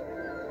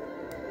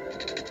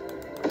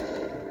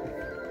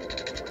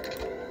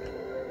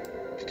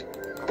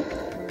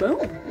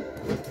 Boom.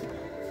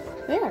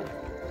 There.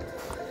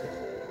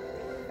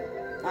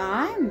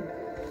 I'm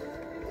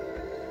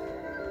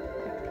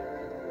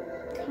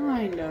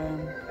kinda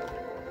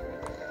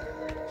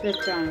just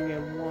trying to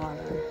get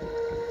water.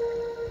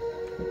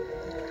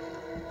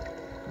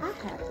 I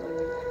have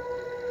those.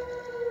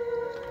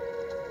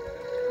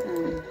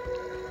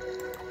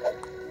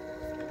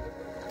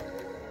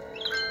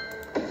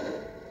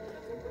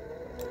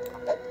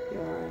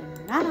 You're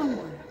not on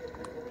water.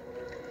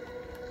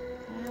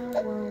 How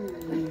will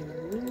you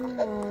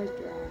are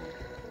dry?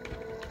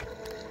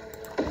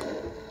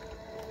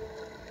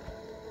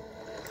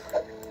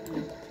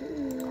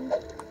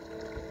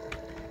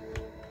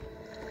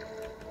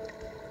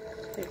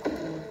 Take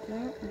more of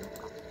that.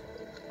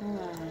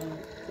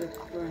 Just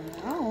burn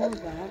all of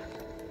that.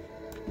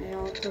 They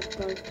also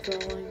start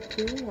filling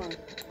too.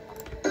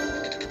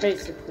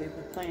 Basically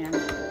the plan.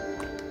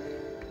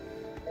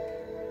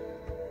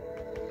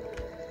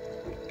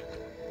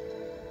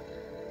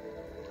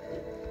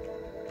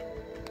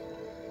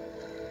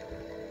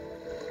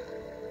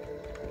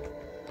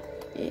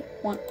 It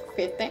won't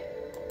fit there.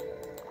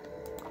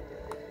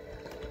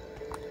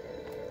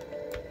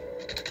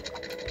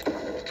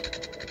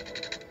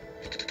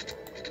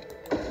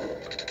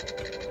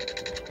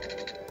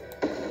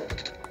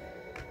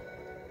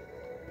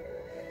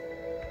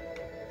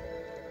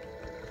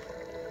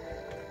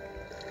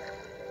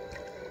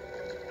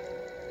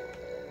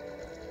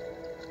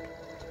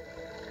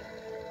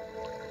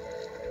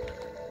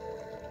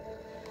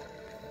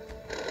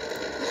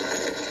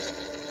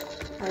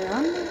 I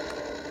am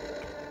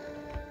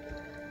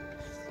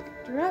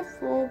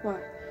stressful,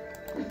 but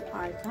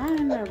I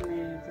kind of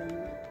made them.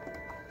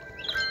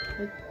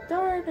 It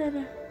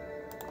started.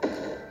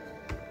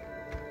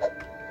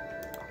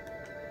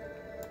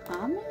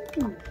 I made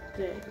a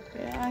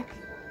mistake.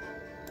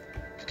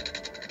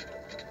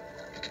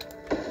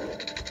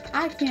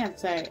 I can't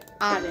say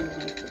I didn't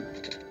make a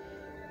mistake.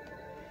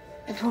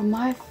 It was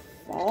my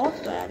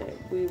fault that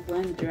we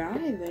went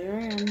dry there,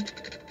 and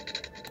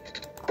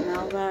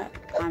now that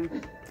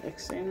I'm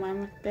fixing my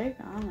mistake,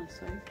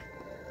 honestly.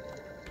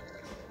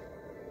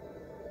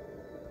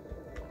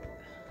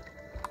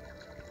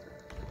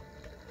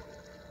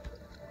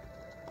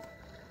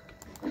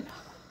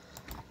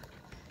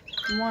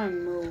 want to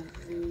move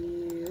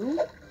you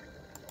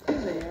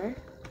there.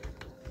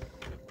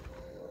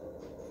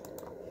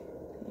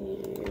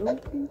 You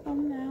can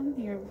come down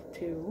here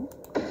too.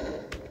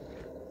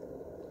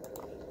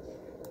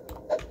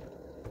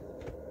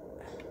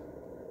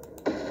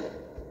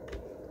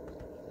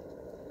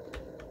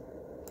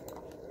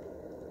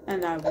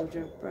 And I will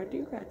just spread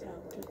you guys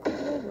out to go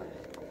away.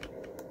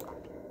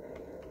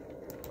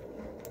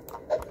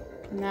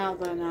 Now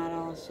they're not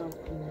all so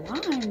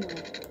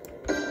combined.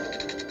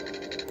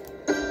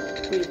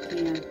 We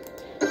can't.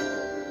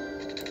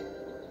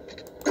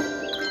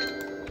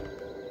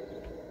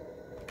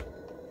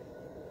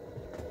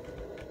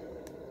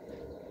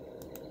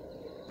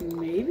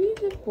 Maybe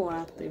this will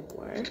actually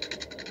work.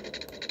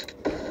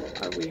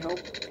 We hope,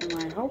 and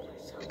I hope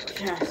so.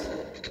 Yes.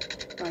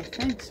 I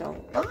think so.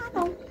 I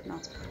don't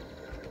know.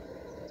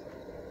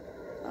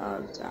 Oh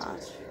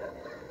gosh.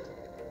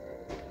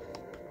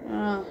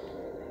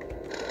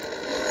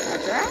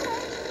 That's right.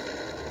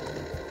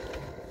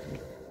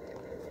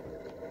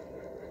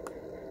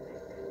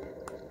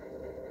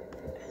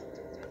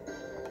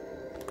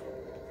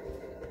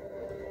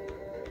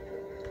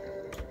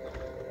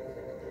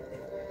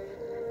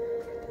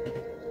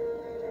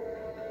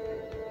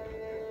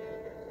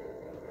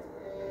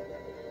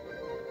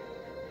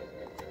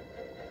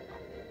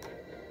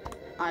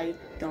 I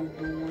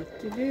don't know what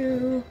to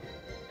do.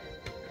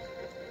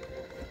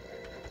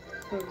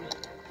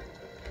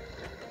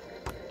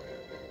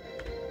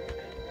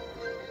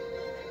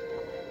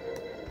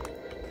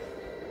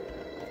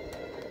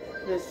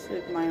 This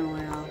is my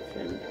only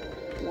option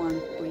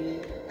once we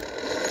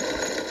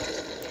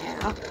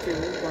have to,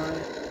 but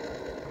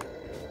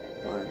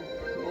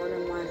what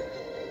am I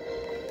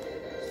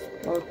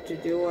supposed to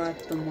do at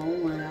the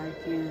moment?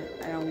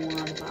 I don't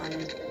want to buy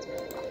it.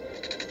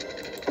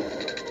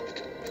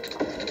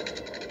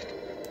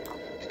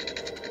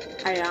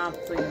 I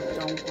absolutely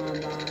don't want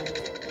to buy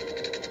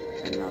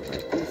another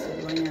piece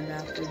of land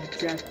after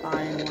just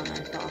buying one.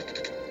 I thought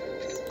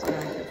that I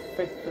could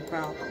fix the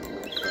problem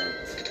with it.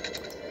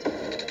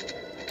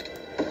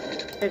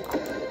 It's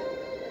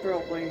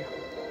really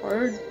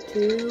hard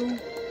to,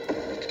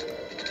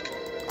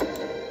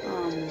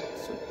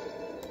 so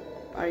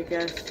I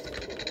guess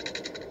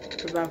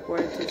the best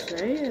word to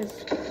say is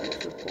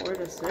support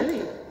a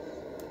city.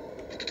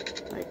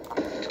 Like,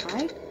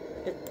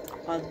 it's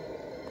a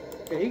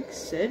big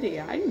city,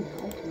 I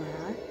know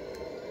that,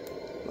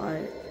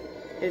 but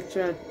it's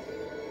a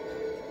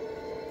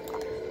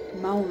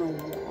amount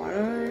of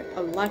water,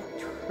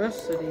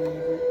 electricity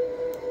even.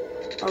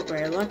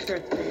 Okay,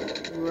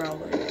 electricity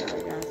really, I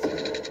guess,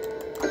 is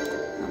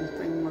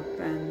something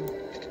within.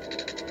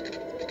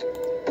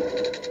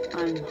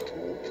 I'm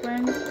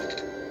hoping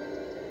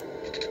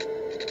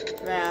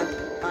that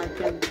I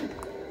can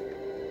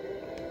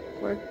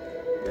work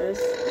this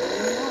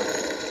thing out.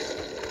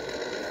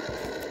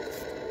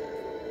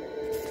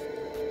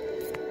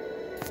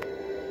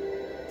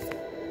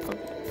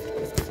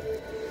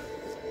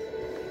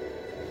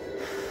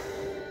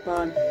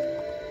 But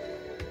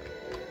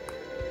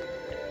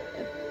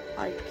if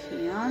I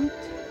can't,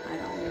 I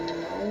don't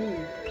know.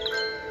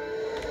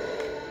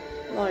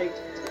 Like,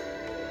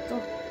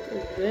 look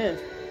at this.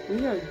 We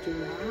are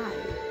dry.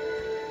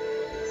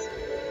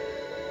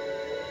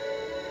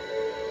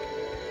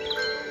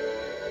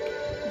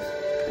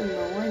 And the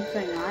only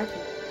thing I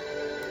can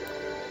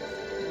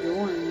do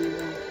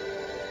anything.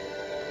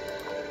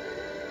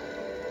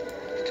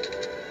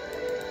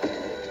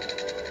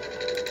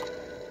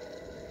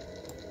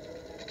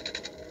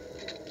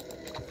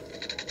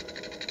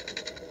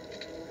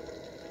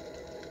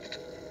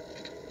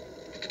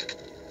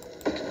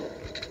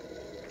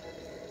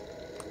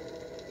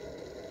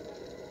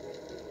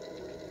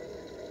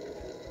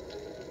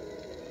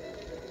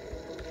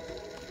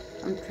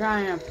 I'm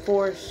trying to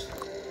force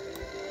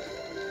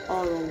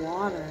all the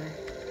water.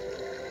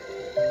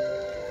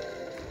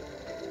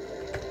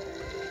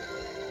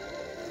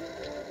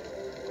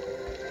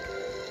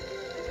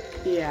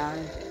 Yeah,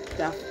 it's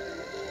definitely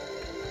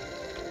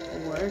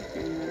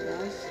working, I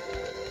guess.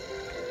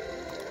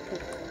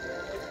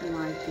 Am I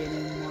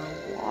getting more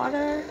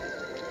water?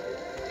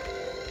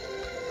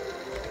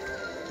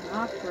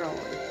 Not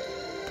really.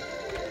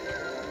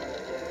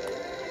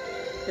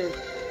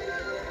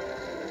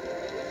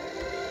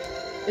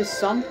 It's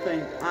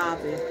something,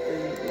 obviously,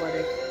 what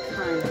it's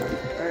kind of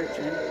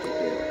urgent to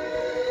do.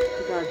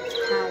 Because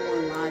how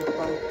am I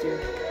supposed to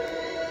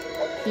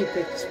keep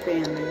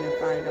expanding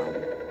if I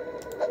don't?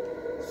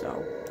 So,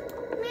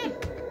 yeah.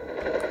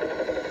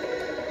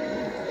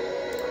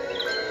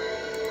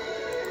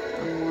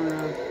 I'm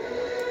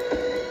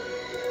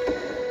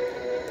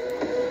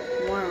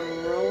gonna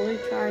really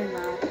try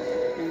not to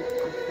make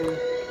the thing.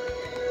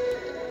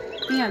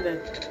 And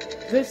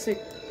this is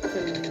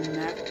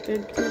connected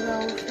to the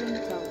ocean,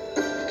 so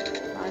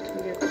if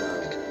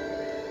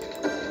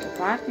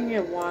I can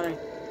get water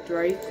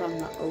straight from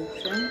the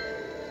ocean,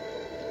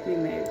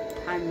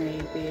 I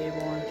may be able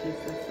to keep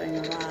this thing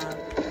alive.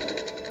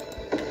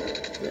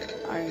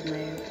 I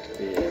may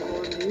be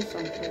able to do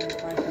something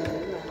if I can do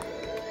that.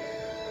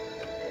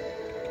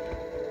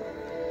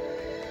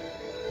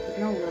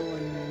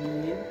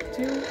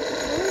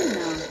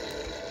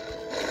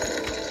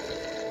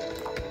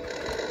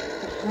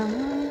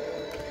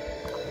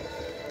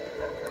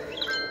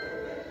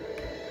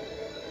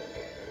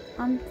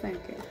 I'm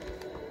thinking.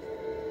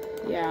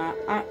 Yeah,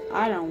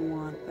 I don't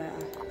want that.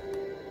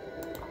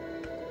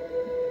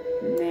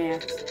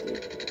 Nasty.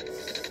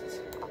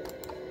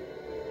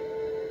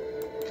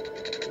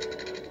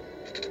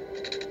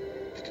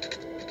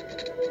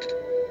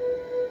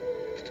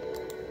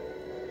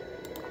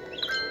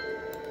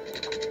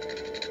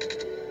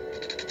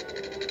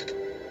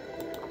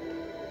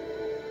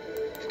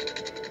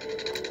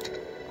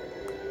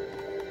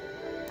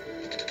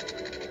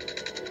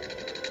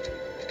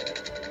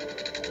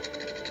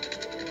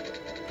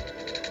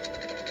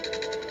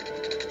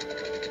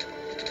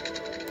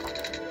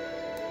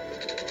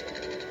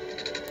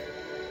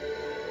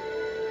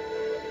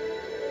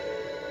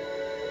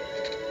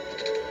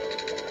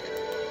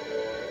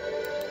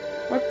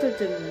 What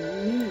does it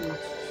mean,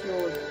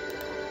 short?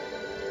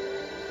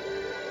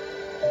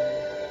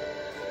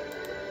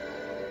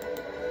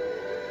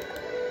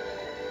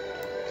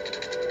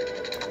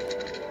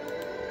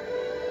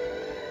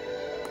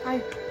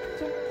 I'm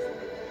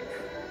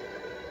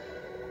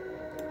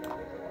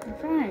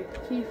trying to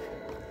keep.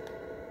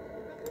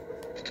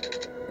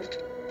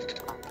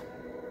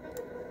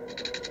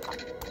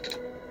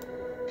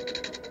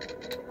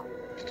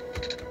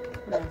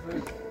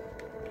 Whatever.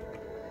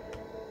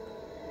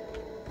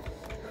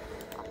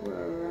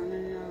 We're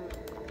running out.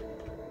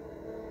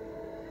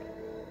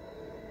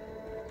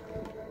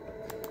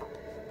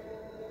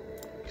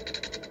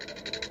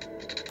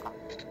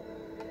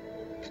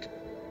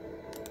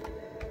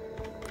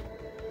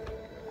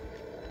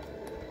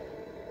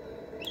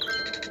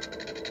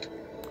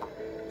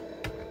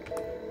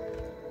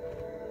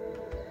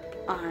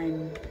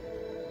 I'm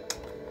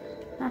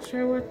not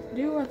sure what to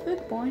do at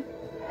this point.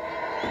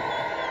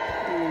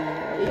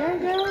 Yeah,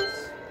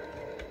 guys.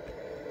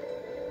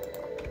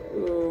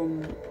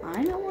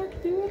 I know what to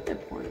do at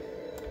that point.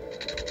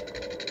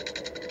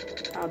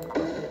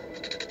 Boom.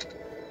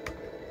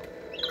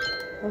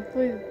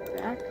 Hopefully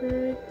that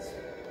creates.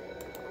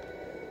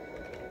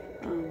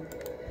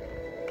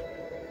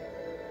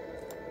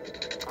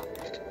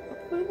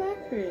 Hopefully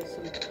that creates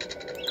something.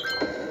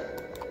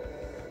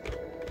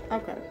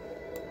 Okay.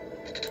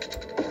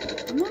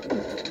 I'm not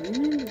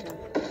complaining about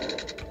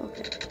it.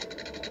 Okay.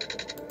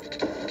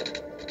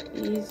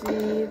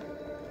 Easy.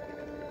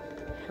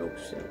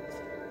 Helps it.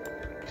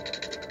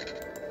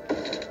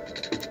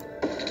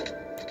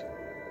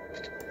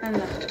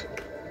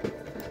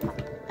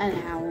 And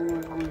how am I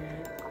going to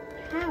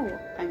power?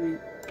 I mean,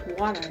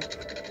 water.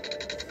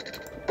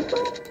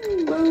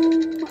 Boom,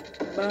 boom,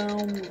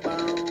 boom,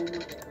 boom.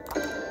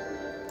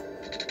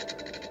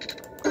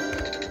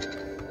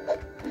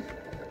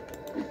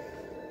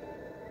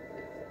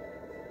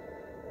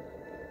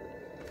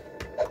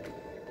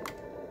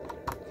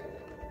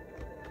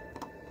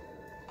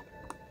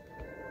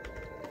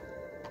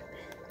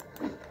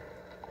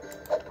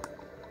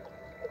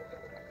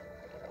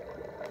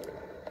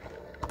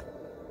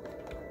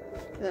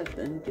 That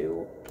didn't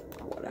do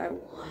what I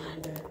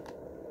wanted.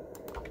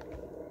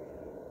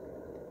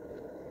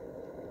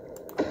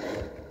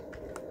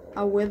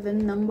 With the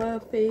number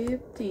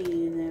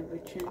 15 every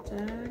chance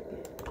I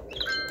get.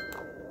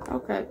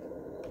 Okay.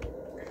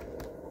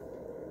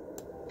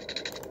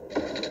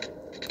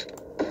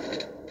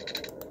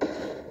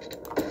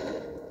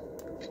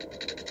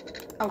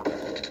 Okay.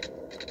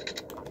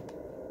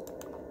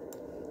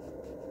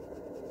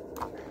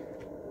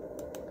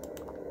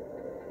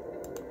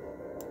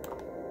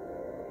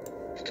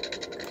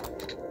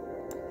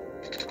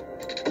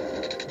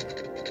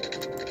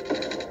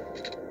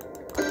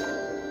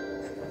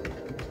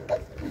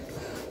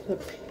 The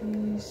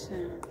piece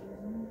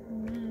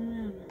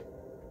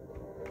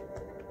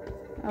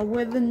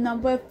with the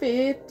number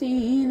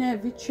 15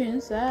 every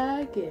chance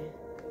I get.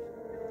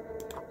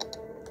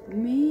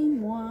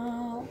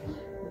 Meanwhile,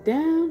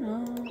 down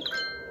on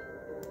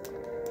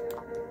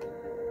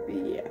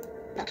yeah,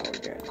 power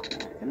grid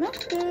not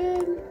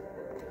connected.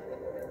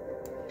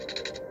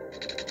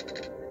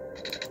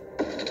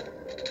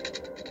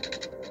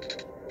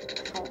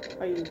 How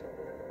are you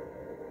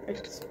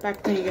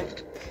expecting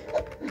it?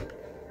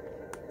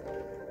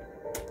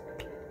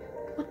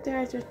 What did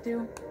I just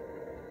do?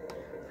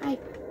 I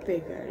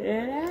figured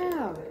it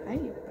out. I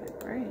use my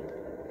brain.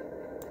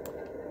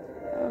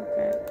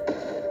 Okay.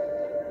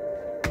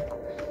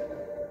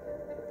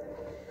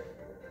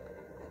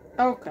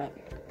 Okay.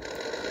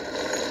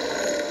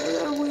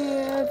 We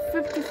have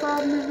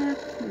 55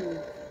 minutes.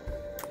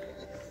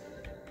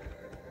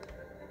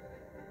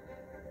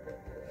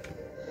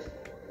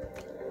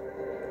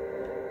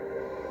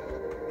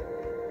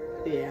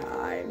 Yeah,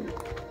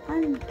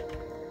 I'm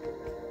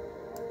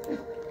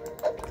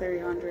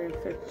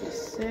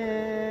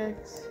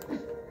 356.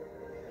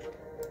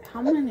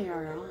 How many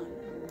are on?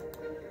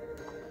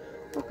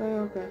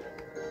 Okay.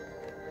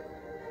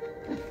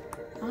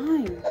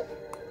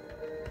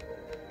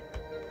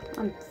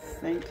 I'm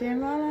thinking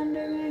about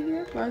ending it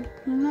here, but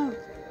who knows?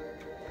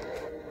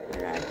 I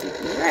gotta keep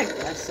the right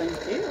lesson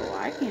too.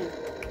 I can't.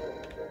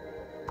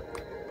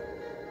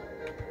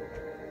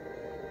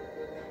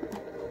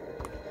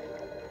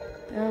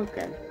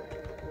 Okay.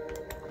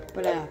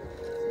 But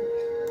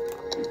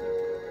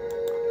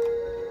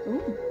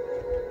Ooh.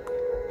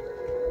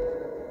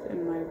 In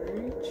my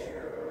reach.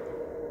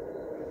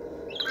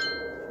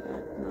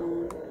 That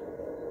known.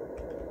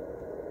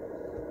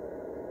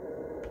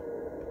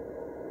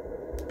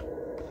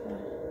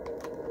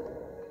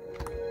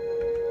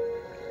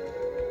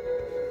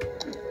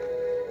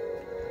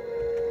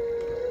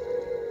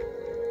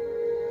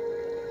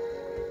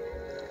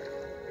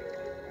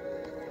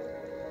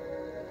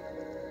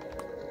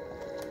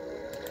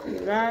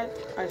 That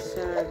I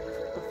said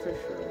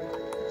officially.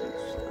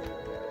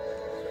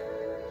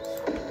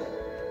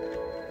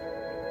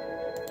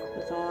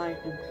 That's all I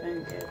can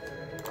think of.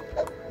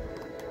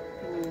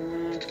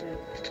 Imagine.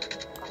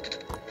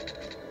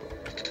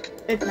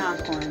 It's not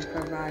going to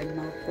provide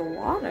most of the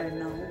water,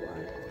 no.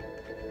 But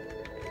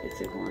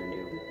is it going to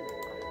do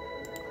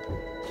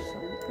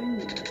something?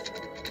 Yes.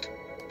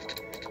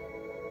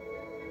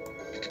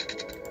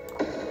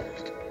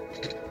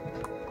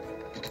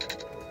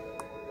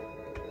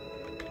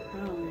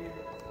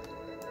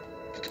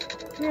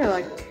 You're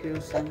like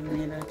 2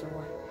 centimeters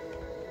away.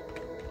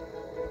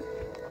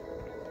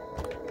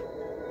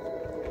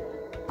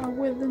 I'm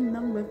with the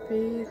number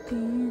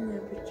 15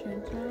 every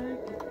chance I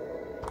get.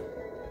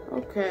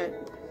 Okay.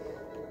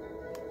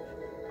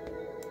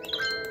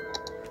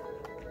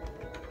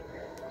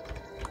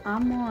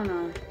 I'm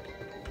gonna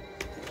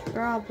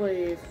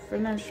probably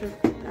finish it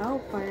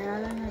out by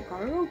adding a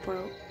cargo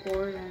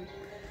board and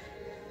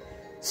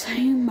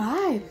saying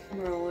bye,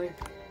 really.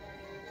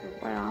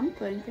 That's what I'm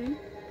thinking.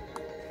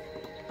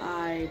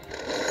 I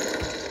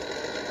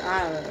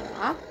got a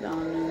lot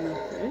done in the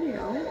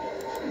video.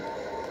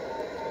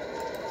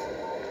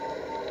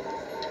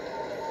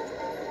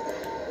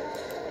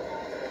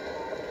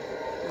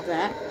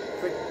 That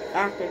for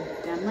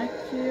academic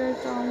year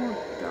is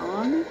almost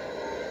done.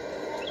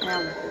 I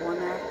have 1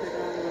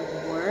 academic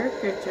work.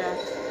 It's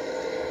just,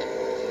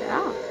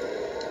 yeah.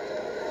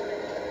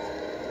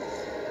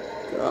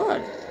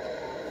 Good.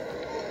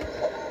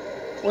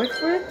 Wait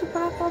for it to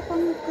pop up on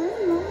the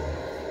screen, though.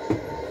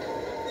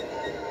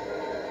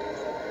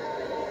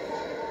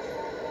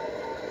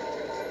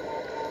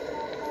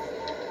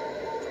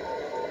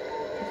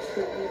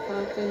 Should be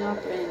popping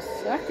up in a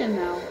second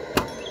now.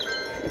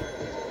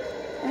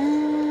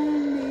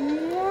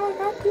 And yeah, I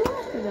got 2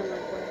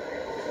 academic work.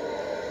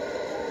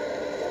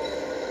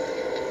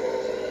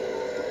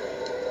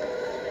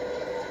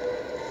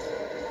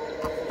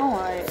 Oh,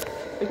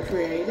 a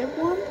creative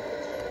one?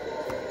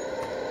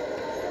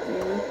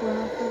 Gaming went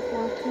up for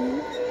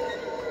 14.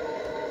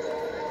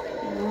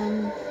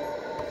 And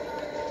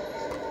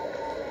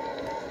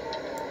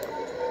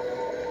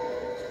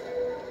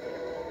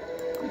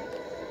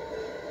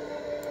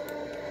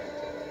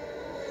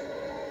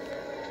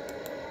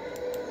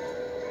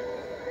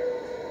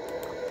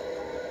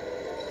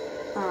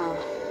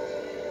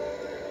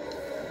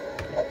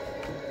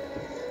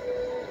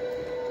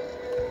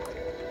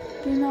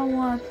you know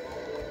what?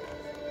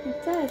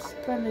 Instead of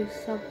spending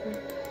something,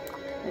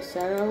 I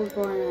said I was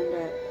going on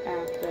that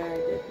after I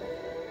did that.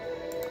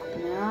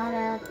 Not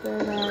after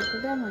the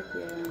academic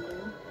year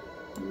ended.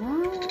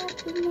 Not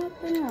after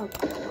nothing else.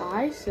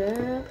 I said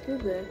after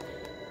this,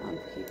 I'm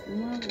keeping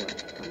my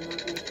word.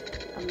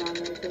 I'm not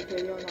making the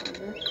video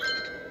longer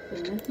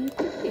than it needs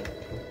to be.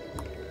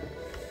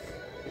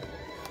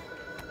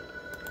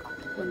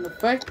 When the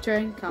first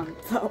train comes,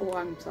 oh,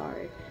 I'm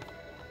sorry.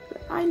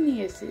 But I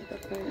need to see the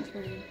first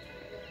train.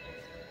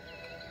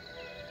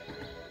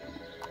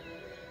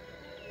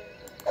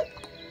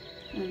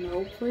 And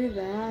hopefully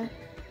that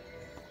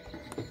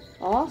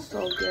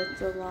also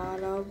gets a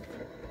lot of,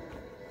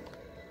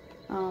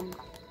 I'm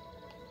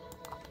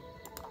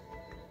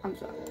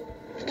sorry,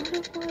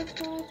 what was I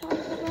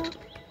talking about?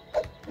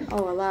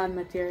 Oh, a lot of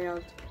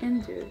materials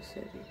into the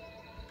city.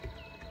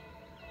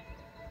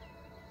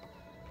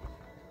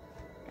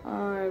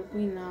 Are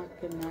we not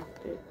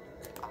connected?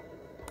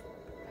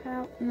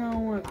 How? No,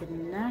 we're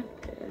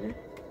connected.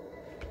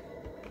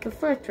 The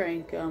first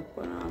train comes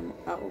when I'm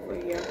over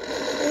here.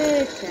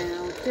 It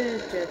counts.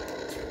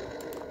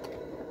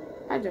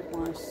 I just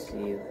want to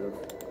see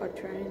a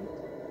train.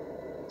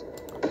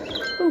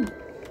 Boom.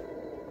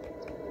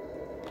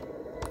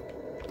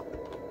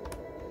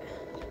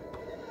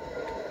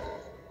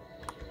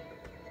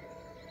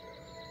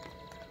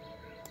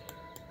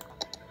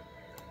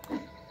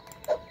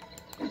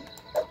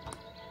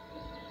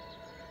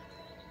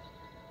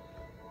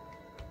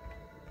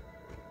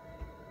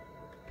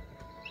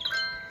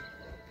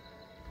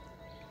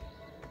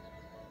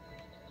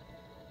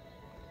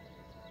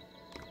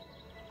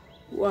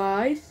 Well,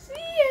 I see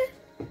it.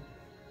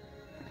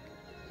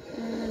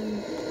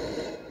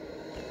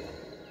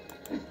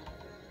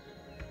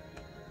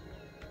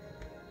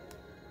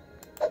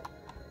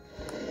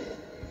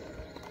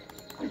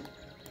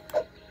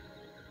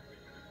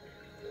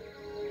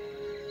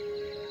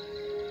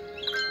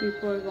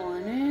 People are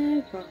going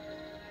in, but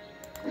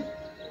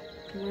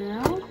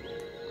well,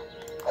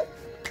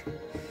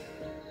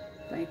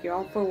 thank you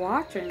all for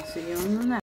watching. See you in the next.